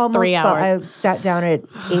movie is I like almost 3 felt- hours. I sat down at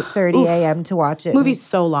 8:30 a.m. to watch it. Movie's and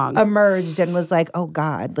so long. Emerged and was like, oh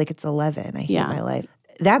God, like it's 11. I hate Yeah. my life.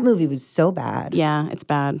 That movie was so bad. Yeah, it's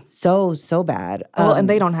bad. So bad. Well, and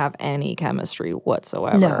they don't have any chemistry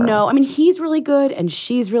whatsoever. No, I mean, he's really good and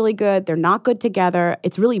she's really good. They're not good together.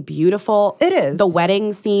 It's really beautiful. It is. The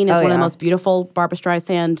wedding scene is Oh, one of yeah. the most beautiful Barbra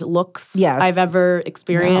Streisand looks Yes. I've ever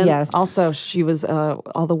experienced. Yes. Also, she was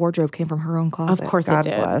all the wardrobe came from her own closet. Of course God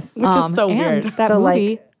it did. bless. Which is so and weird. That The, movie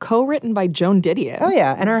like- co-written by Joan Didion. Oh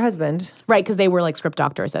yeah, and her husband. Right, because they were like script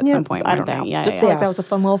doctors at some point, I weren't don't know. they? Yeah, Just yeah, feel yeah. like that was a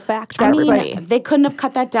fun little fact for I everybody. mean, they couldn't have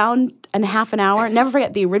cut that down in half an hour. Never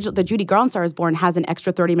forget the Judy Garland Star is Born has an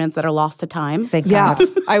extra 30 minutes that are lost to time. Thank Yeah, God.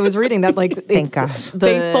 I was reading that. Like, Thank God.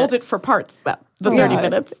 They sold it for parts, the 30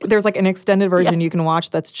 minutes. There's like an extended version you can watch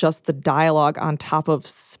that's just the dialogue on top of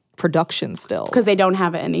production stills. Because they don't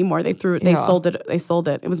have it anymore. They threw it. They Yeah. sold it. They sold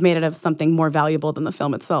it. It was made out of something more valuable than the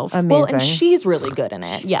film itself. Amazing. Well, and she's really good in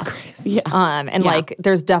it. Yes. Yeah. And Yeah. like,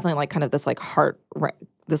 there's definitely like kind of this like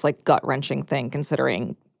this like gut wrenching thing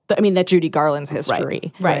considering I mean, that Judy Garland's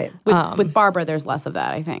history. Right. With Barbara, there's less of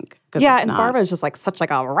that, I think. 'cause Yeah, it's and not- Barbara is just like such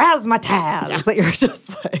like a razzmatazz that you're just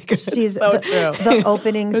like. She's so the, true. the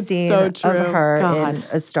opening It's scene so of true. her God. in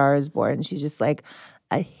A Star Is Born. She's just like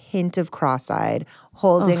a hint of cross-eyed,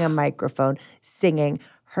 holding a microphone, singing.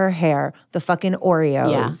 Her hair, the fucking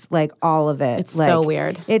Oreos, Yeah. like all of it. It's like, so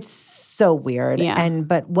weird. It's so weird. Yeah.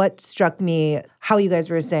 But what struck me, how you guys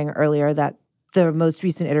were saying earlier, that the most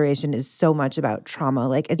recent iteration is so much about trauma.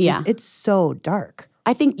 Like it's just, it's so dark.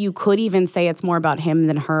 I think you could even say it's more about him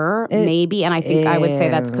than her, maybe. And I think I would say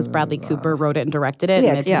that's because Bradley Cooper wrote it and directed it. Yeah,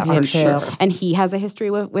 and it's yeah, him for sure. And he has a history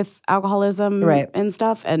with alcoholism Right. and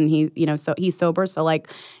stuff. And he, so he's sober. So like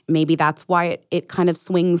maybe that's why it kind of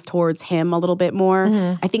swings towards him a little bit more.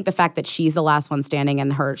 Mm-hmm. I think the fact that she's the last one standing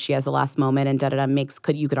and she has the last moment and da-da-da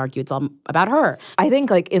you could argue it's all about her. I think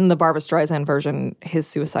like in the Barbra Streisand version, his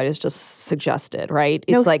suicide is just suggested, right?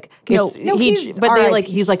 It's he's like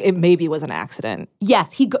it maybe was an accident.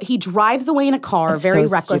 Yes, he drives away in a car That's very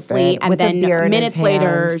so recklessly, stupid. and With a then beer in his minutes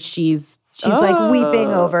later, hand. she's like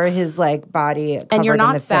weeping over his like body. and you're covered in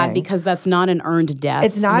not the sad thing. because that's not an earned death.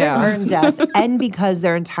 It's not Yeah. an earned death, and because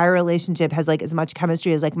their entire relationship has like as much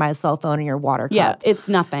chemistry as like my cell phone and your water cup. Yeah, it's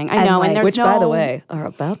nothing. I And, know, like- and there's Which, no, by the way, are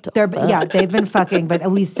about to. They've been fucking, but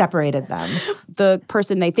we separated them. the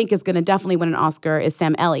person they think is going to definitely win an Oscar is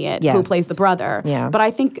Sam Elliott, who Yes. plays the brother. Yeah. But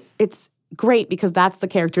I think it's great because that's the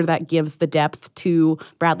character that gives the depth to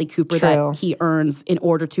Bradley Cooper True. that he earns in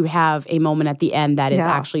order to have a moment at the end that is Yeah.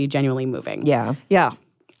 actually genuinely moving. Yeah, Yeah.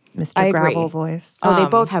 Mr. I agree. Gravel voice. Oh, they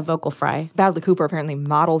both have vocal fry. Bradley Cooper apparently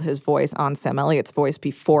modeled his voice on Sam Elliott's voice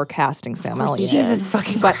before casting Sam Elliott. Jesus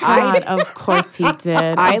fucking But Christ. God, of course he did.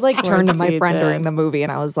 I Of like turned to course my he friend did. during the movie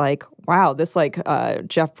and I was like, wow, this like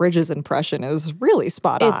Jeff Bridges impression is really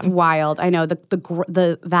spot on. It's wild. I know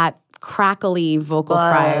that crackly vocal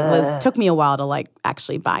fry took me a while to like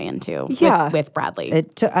actually buy into with Bradley.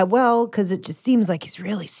 It because it just seems like he's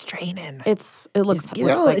really straining. It looks It like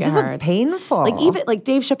just looks hurts. painful. Like even like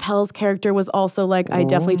Dave Chappelle's character was also like I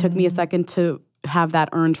definitely took me a second to have that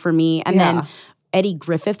earned for me, and Yeah. then Eddie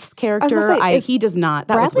Griffith's I was character, gonna say, is he does not.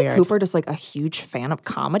 That Bradley was weird. Cooper just like a huge fan of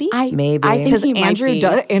comedy? Maybe. I think Because he might Andrew,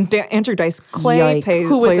 be. Andrew Dice Clay Yikes. plays,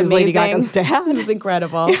 Who was plays Lady amazing. Gaga's dad. It was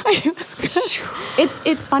incredible.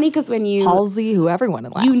 It's funny because when you Halsey, who everyone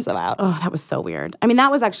laughs about. Oh, that was so weird. I mean,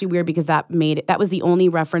 that was actually weird because that was the only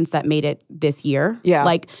reference that made it this year. Yeah.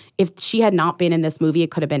 Like if she had not been in this movie,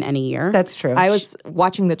 it could have been any year. That's true. I was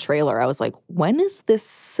watching the trailer. I was like, when is this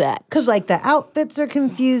set? Because like the outfits are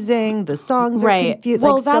confusing, the songs are right. confusing.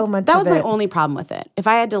 Well, Like so much that was of my it. only problem with it. If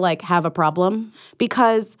I had to like have a problem,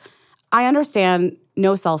 because I understand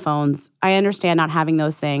no cell phones. I understand not having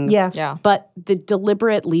those things. Yeah. Yeah. But the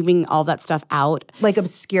deliberate leaving all that stuff out like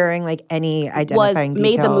obscuring like any was identifying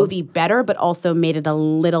made the details. movie better, but also made it a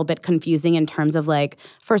little bit confusing in terms of like,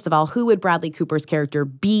 first of all, who would Bradley Cooper's character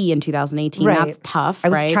be in 2018? Right. That's tough, I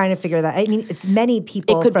was right? trying to figure that. I mean, it's many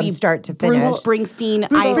people it could from be start to finish. Bruce Springsteen,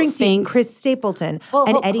 Bruce I Springsteen, think. Chris Stapleton,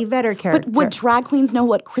 an Eddie Vedder character. But would drag queens know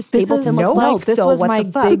what Chris This Stapleton is, looks no, like? This so was what my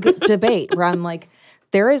the fuck? big debate where I'm like,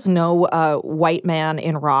 there is no white man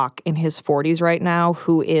in rock in his 40s right now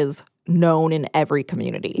who is known in every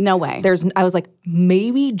community. No way. I was like,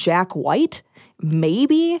 maybe Jack White,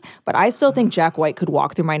 maybe, but I still think Jack White could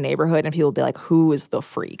walk through my neighborhood and people would be like, who is the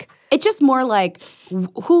freak? It's just more like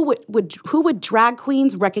who would drag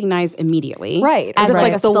queens recognize immediately? Right. As Just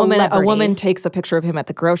like like a a woman takes a picture of him at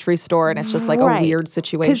the grocery store and it's just like a weird Because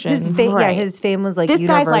situation. his fame was like this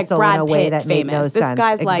guy's universal like Brad in a way Pitt that famous. made no this sense.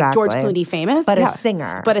 guy's like George Clooney famous, but a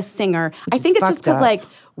singer. But a singer. I is think it's just fucked because up. like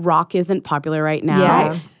rock isn't popular right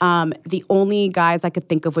now. Yeah. The only guys I could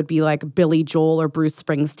think of would be like Billy Joel or Bruce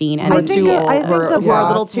Springsteen, and I then think the we're a little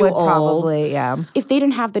Ross too would old. probably, If they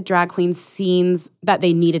didn't have the drag queen scenes that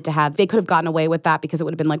they needed to have, they could have gotten away with that because it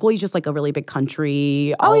would have been like, well, he's just like a really big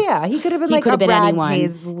country. Oh, yeah. He could have been like a Brad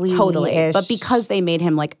Paisley-ish. Totally. But because they made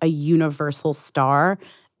him like a universal star,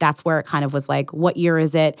 that's where it kind of was like, what year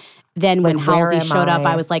is it? Then when Like, where Halsey am showed up,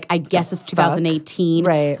 I? I was like, I guess it's 2018.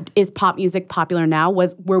 Right. Is pop music popular now?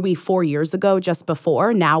 Were we 4 years ago just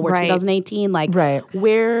before? Now we're Right. 2018. Like,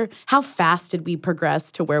 how fast did we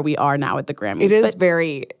progress to where we are now at the Grammys? It is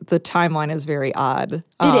the timeline is very odd.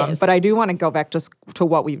 It is. But I do want to go back just to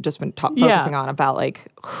what we've just been focusing on about like,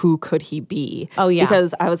 who could he be? Oh, yeah.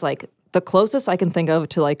 Because I was like, the closest I can think of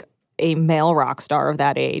to like a male rock star of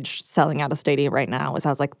that age selling out a stadium right now is I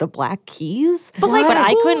was like the Black Keys, but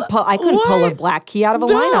I couldn't pull a Black Key out of a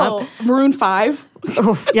lineup. Maroon 5.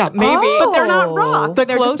 Yeah, maybe, but they're not rock. They're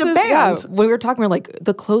just a band. Yeah, when we were talking, we were like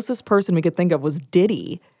the closest person we could think of was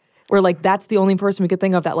Diddy. We're like that's the only person we could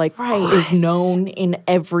think of that like is known in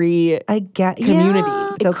every community.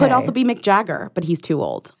 Yeah. It could also be Mick Jagger, but he's too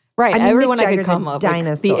old. Right, I mean, everyone Mick I could Jagger's come a up. Like,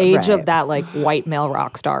 dinosaur, the age right. of that like white male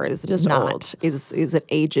rock star is just not old. is an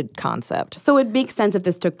aged concept. So it makes sense if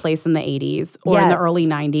this took place in the 80s or in the Yes. early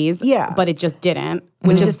 90s. Yeah. But it just didn't,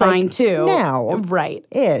 which is just like fine too. now. Right.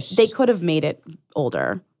 Ish. They could have made it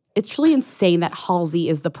older. It's really insane that Halsey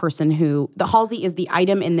is Halsey is the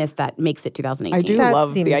item in this that makes it 2018. I do That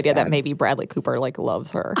love seems the idea bad. that maybe Bradley Cooper like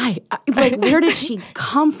loves her. I like, where did she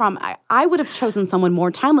come from? I would have chosen someone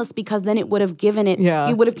more timeless because then it would have given it, Yeah.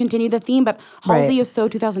 you would have continued the theme. But Halsey Right. is so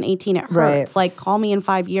 2018, it hurts. Right. Like, call me in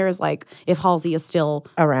 5 years, like, if Halsey is still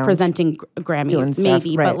Around. presenting Doing Grammys, stuff.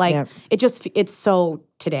 maybe. Right, But, like, yeah. it's so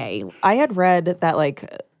today. I had read that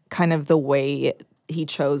like kind of the way he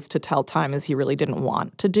chose to tell time is he really didn't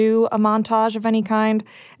want to do a montage of any kind.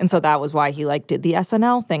 And so that was why he like did the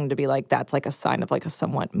SNL thing to be like, that's like a sign of like a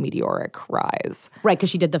somewhat meteoric rise. Right, because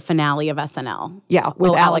she did the finale of SNL. Yeah,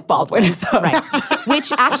 with Alec Baldwin. as host. Right.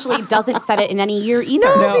 Which actually doesn't set it in any year either.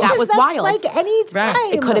 No, That was that's wild. like any time.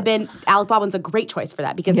 It could have been, Alec Baldwin's a great choice for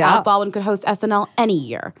that because Yeah. Alec Baldwin could host SNL any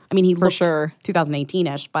year. I mean, he looked sure.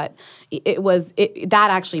 2018-ish, but that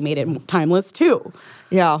actually made it timeless too.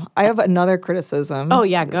 Yeah, I have another criticism. Oh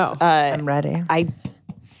yeah, go. I'm ready.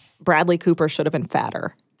 Bradley Cooper should have been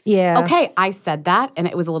fatter. Yeah. Okay, I said that, and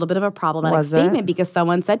it was a little bit of a problematic Was it? statement because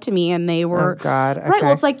someone said to me, and they were God, right. Well,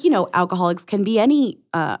 okay. it's like alcoholics can be any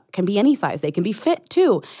size. They can be fit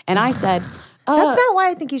too. And I said, That's not why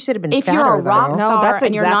I think you should have been if fatter, you're a rock though. star No, that's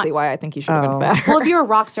and you're exactly not. why I think he should have been fatter. Well, if you're a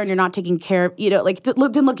rock star and you're not taking care of, didn't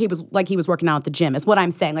look he was working out at the gym is what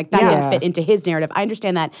I'm saying. Like that didn't fit into his narrative. I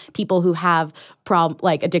understand that people who have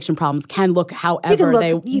addiction problems can look however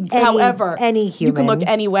any you can look human.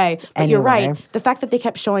 any way. But you're Anyway. right. The fact that they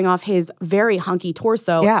kept showing off his very hunky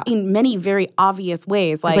torso Yeah. in many very obvious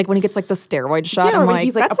ways, It's like when he gets like the steroid shot, yeah, I'm when like,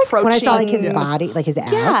 he's like that's approaching. When I saw like his body, like his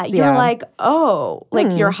ass. yeah, you're like, oh,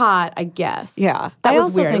 like you're hot, I guess. Yeah. that I was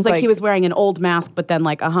also weird. It was think, like he like- was wearing an old mask, but then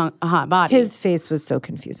like a hot body. his face was so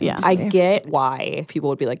confusing. Yeah. to I me. get why people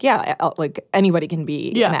would be like, yeah, like anybody can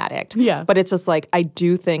be Yeah. an addict. Yeah. But it's just like, I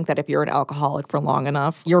do think that if you're an alcoholic for long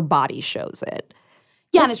enough, your body shows it.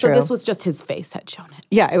 yeah, and That's so true. this was just his face had shown it.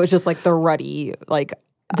 Yeah, it was just like the ruddy, like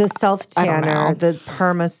the self I don't tanner, know. the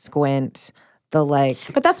perma squint, the like.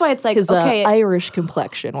 But that's why it's like, his okay, Irish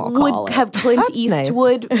complexion, we'll call would it. have Clint That's nice.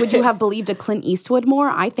 Eastwood, would you have believed a Clint Eastwood more?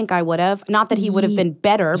 I think I would have. Not that he would have been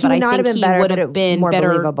better, He but would I not think have been he better, would but have it- been more better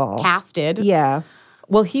believable. casted. Yeah.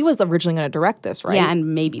 Well, he was originally going to direct this, right? Yeah,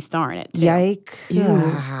 and maybe star in it too. Yike.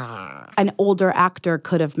 An older actor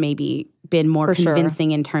could have maybe been more For sure.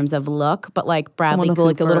 convincing in terms of look, but like Bradley Someone with Cooper,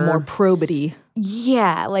 like a little more probity.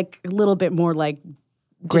 yeah, like a little bit more like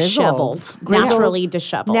Grizzled. disheveled, Grizzled. naturally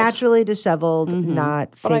disheveled. Naturally disheveled, not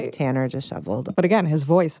But fake I- tanner disheveled. But again, his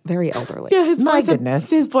voice, very elderly. Yeah, his My voice goodness.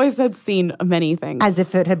 his voice had seen many things. As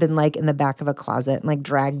if it had been like in the back of a closet and like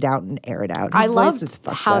dragged out and aired out. I His voice loved was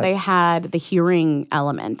fucked how up. they had the hearing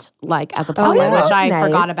element, like as a part, yeah, which that's I nice.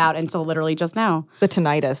 forgot about until literally just now. The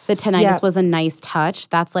tinnitus. The tinnitus Yeah. was a nice touch.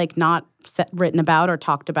 That's like not written about or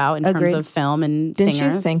talked about in terms Agreed. of film and Didn't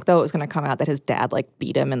singers. you think, though, it was going to come out that his dad, like,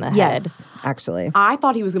 beat him in the head? Yes, actually. I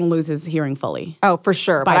thought he was going to lose his hearing fully. Oh, for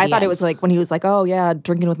sure. By But I the thought it end. was like, when he was like, oh, yeah,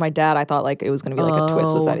 drinking with my dad, I thought, like, it was going to be like a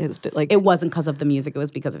twist was that his, like, It wasn't because of the music. It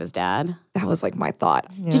was because of his dad. that was, like, my thought.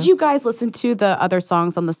 Did you guys listen to the other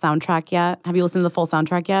songs on the soundtrack yet? Have you listened to the full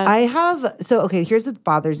soundtrack yet? I have. So, okay, here's what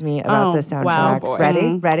bothers me about Oh, the soundtrack. wow. Oh, boy.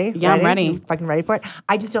 Ready? Ready? Yeah, I'm ready. You fucking ready for it?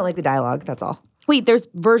 I just don't like the dialogue. That's all. Wait, there's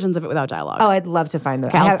versions of it without dialogue. Oh, I'd love to find those.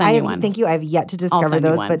 Okay, I'll send you one. Thank you. I have yet to discover send you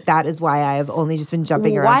those, one. but that is why I have only just been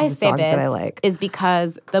jumping around Why to I the say songs this that I like. is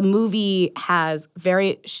because the movie has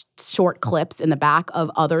very short clips in the back of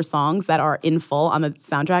other songs that are in full on the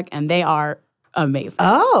soundtrack, and they are amazing.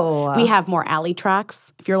 Oh. We have more Ally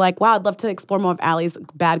tracks. If you're like, wow, I'd love to explore more of Ally's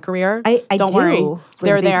bad career, I don't do, worry. Lindsay.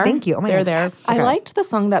 They're there. Thank you. Oh my They're God, there. yes. I Okay. liked the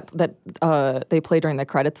song that they played during the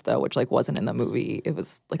credits, though, which, like, wasn't in the movie. It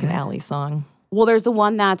was, like, an Ally song. Well, there's the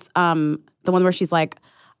one that's the one where she's like,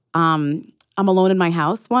 I'm alone in my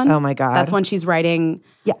house one. Oh my God. That's when she's writing.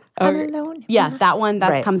 Yeah. I'm alone. Yeah, that one that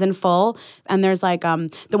Right. comes in full. And there's like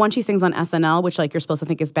the one she sings on SNL, which like you're supposed to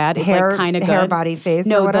think is bad. It's Hair- like kind of good. hair, body, face,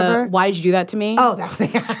 No, or whatever? Why Did You Do That to Me? Oh,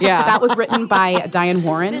 that Yeah. That was written by Diane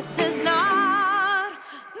Warren. This is not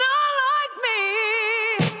like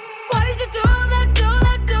me. Why did you do that?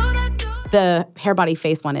 The hair, body,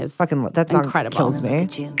 face one is fucking that song incredible. kills me.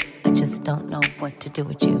 You. I just don't know what to do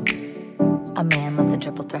with you. A man loves a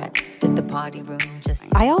triple threat. Did the party room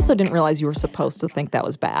just... I also didn't realize you were supposed to think that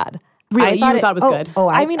was bad. Really? I You thought it was good? Oh,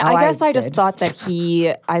 I mean, I guess I just did. thought that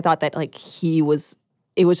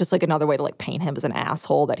it was just like another way to like paint him as an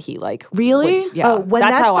asshole that he like Really? would- yeah. Oh, when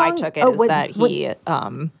that's that how I song- took it. oh, Is when- that he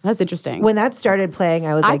That's interesting. When that started playing,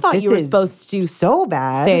 I was I like, thought this you were is supposed to so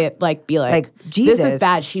bad. say it be like this Jesus. is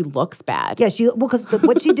bad. She looks bad. Yeah, because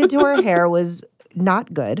what she did to her hair was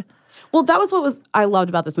not good. Well, that was what I loved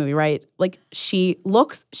about this movie, right? Like she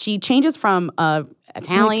changes from a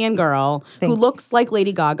Italian girl who looks like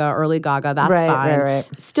Lady Gaga, early Gaga. That's Right, fine. right.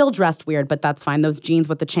 Still dressed weird, but that's fine. Those jeans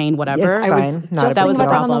with the chain, whatever. It's fine. Not just a that thinking was a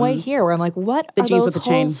about that on the problem. way here, where I'm like, what The are jeans those with the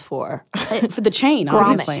chain. holes for? For the chain, Grommets,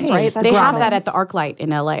 obviously. right? That's They have that grommets. at the ArcLight in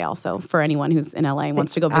LA also for anyone who's in LA and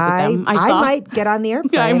wants to go visit I them. I saw. might get on the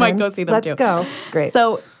airplane. Yeah, I might and go see them let's too. go. Great.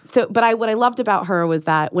 But what I loved about her was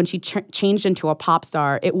that when she changed into a pop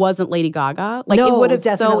star, it wasn't Lady Gaga. Like it No, would have so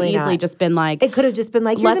definitely easily not. just been like It could have just been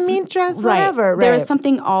like, here's a mean dress, whatever. There Right. was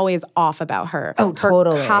something always off about her. Oh, her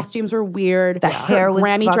totally. costumes were weird. The hair was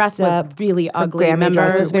Grammy fucked dress up. was really Her ugly. Grammy Remember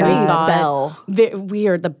dress was when we bad. saw Bell. it?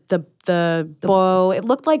 Weird. The bow. It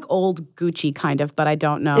looked like old Gucci kind of, but I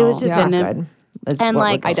don't know. It was just Didn't not it? good. is And, what we're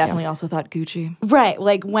like, I going- definitely also thought Gucci. Right,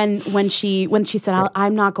 like when she said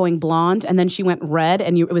I'm not going blonde, and then she went red,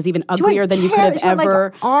 and it was even She went uglier than you could have she went, like,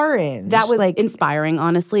 ever. orange. That was like inspiring,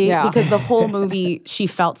 honestly, Yeah. because the whole movie she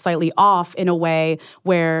felt slightly off in a way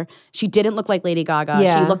where she didn't look like Lady Gaga.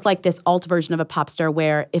 Yeah. She looked like this alt version of a pop star.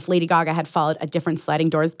 Where if Lady Gaga had followed a different sliding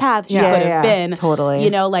doors path, she Yeah, could have yeah, been totally. You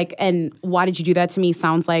know, like, and Why Did You Do That to Me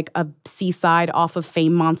sounds like a Seaside off of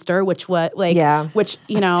Fame Monster, which which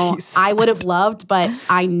you know I would have loved, but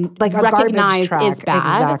I Like a garbage recognize track, is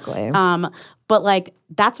bad. exactly. But like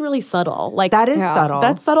that's really subtle. Like That is subtle.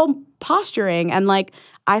 That's subtle posturing, and like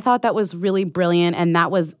I thought that was really brilliant. And that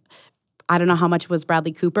was, I don't know how much was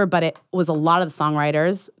Bradley Cooper, but it was a lot of the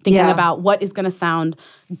songwriters thinking Yeah. about what is going to sound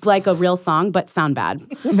like a real song but sound bad.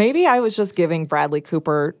 Maybe I was just giving Bradley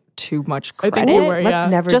Cooper too much think credit. you were,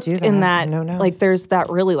 Let's never just do that. in that, No. like, there's that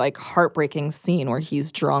really like heartbreaking scene where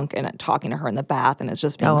he's drunk and talking to her in the bath, and it's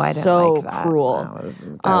just being Oh, I didn't so like that. cruel. That was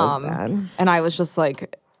bad. And I was just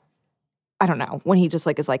like, I don't know, when he just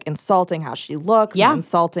like is like insulting how she looks, Yeah. and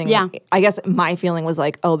insulting. Yeah. I guess my feeling was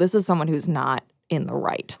like, oh, this is someone who's not in the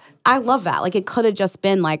right. I love that. Like it could have just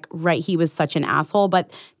been like, right, he was such an asshole,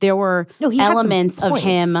 but there were No, he had some elements of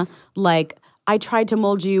him points. like, I tried to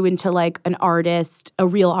mold you into like an artist, a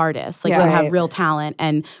real artist. Like Yeah. you have Right. real talent,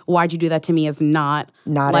 and Why'd You Do That to Me is not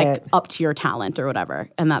like it. up to your talent or whatever.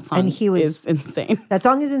 And that song And he was- is insane. That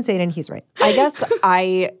song is insane, and he's right. I guess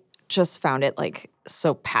I just found it like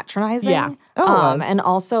so patronizing. Yeah. Oh, it was. And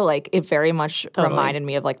also like it very much Totally. reminded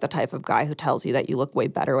me of like the type of guy who tells you that you look way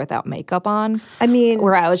better without makeup on. I mean,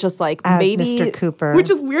 Where I was just like, as maybe Mr. Cooper, Which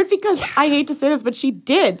is weird because I hate to say this, but she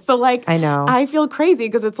did. So like, I know. I feel crazy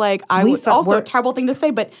because it's like We would felt- also a we're- terrible thing to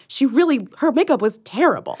say, but her makeup was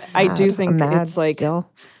terrible. I do think mad it's like still.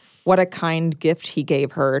 what a kind gift he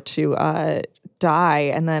gave her to die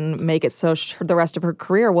and then make it so the rest of her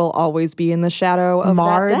career will always be in the shadow of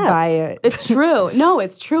marred that death. by it. It's true. No,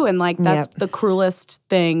 it's true. And like that's Yep. the cruelest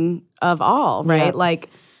thing of all, right? Yep. Like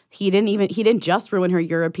He didn't just ruin her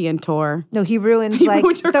European tour. No, he ruined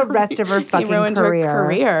the rest of her fucking He ruined career. her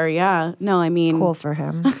career, yeah. No, I mean. Cool for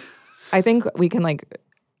him. I think we can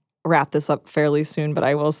wrap this up fairly soon, but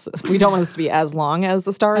we don't want this to be as long as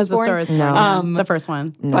The Star is Born. As The Star is Born, the first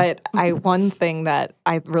one. No. But one thing that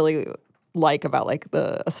I really like about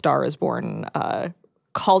A Star is Born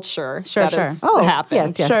culture that has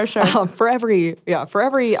happened. Yes. Sure. For every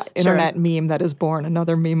internet meme that is born,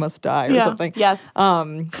 another meme must die or something. Yes.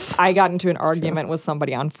 I got into an argument with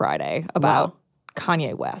somebody on Friday about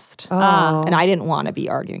Kanye West. Oh. And I didn't want to be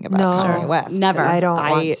arguing about Kanye West. Never. I don't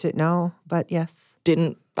want to. No, but yes.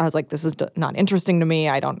 I was like, this is not interesting to me.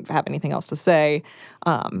 I don't have anything else to say.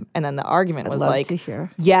 And then the argument was to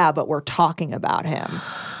hear. yeah, but we're talking about him.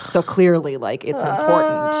 So clearly, it's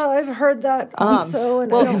important. I've heard that also.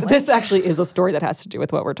 And well, this actually is a story that has to do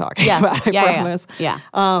with what we're talking about, I promise. Yeah.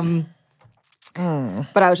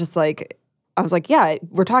 But I was just yeah,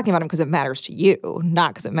 we're talking about him because it matters to you,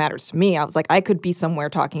 not because it matters to me. I was like, I could be somewhere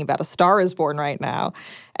talking about A Star is Born right now.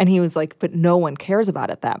 And he was like, but no one cares about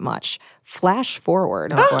it that much. Flash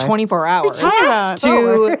forward 24 hours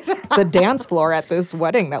to the dance floor at this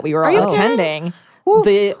wedding that we were all attending.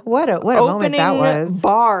 What a moment that was.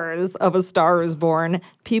 Bars of A Star is Born,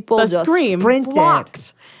 people just sprinted.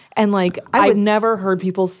 Flocked. And I've never heard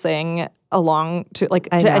people sing along to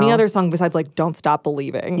any other song besides Don't Stop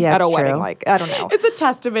Believing at a wedding. I don't know. It's a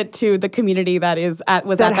testament to the community that at that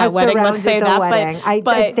wedding. Let's say that. Wedding. I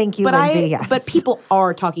thank you, Lindsay. Yes. But people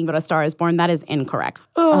are talking about A Star is Born. That is incorrect.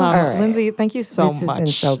 Right. Lindsay, thank you so much. This has been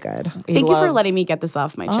so good. Thank you for letting me get this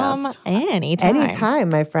off my chest. Anytime,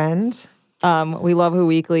 my friend. We love Who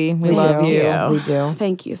Weekly. We love you. We do.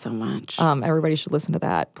 Thank you so much. Everybody should listen to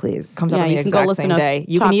that. Please. Comes out on the exact same day.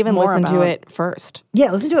 You can even listen to it first.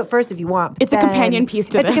 Yeah, listen to it first if you want. It's a companion piece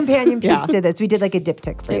to this. It's a companion piece to this. We did a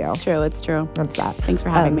diptych for you. It's true. That's that. Thanks for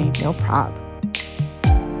having me. No prob.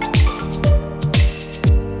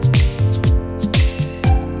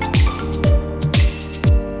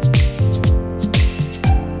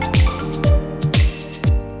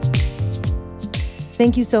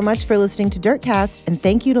 Thank you so much for listening to Dirtcast, and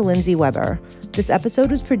thank you to Lindsay Weber. This episode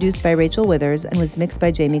was produced by Rachel Withers and was mixed by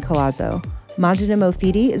Jamie Colazzo. Mandana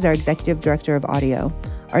Mofidi is our executive director of audio.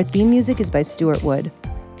 Our theme music is by Stuart Wood.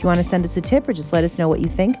 If you want to send us a tip or just let us know what you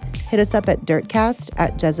think, hit us up at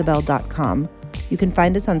dirtcast@jezebel.com. You can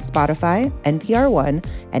find us on Spotify, NPR One,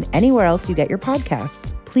 and anywhere else you get your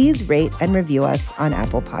podcasts. Please rate and review us on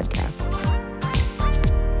Apple Podcasts.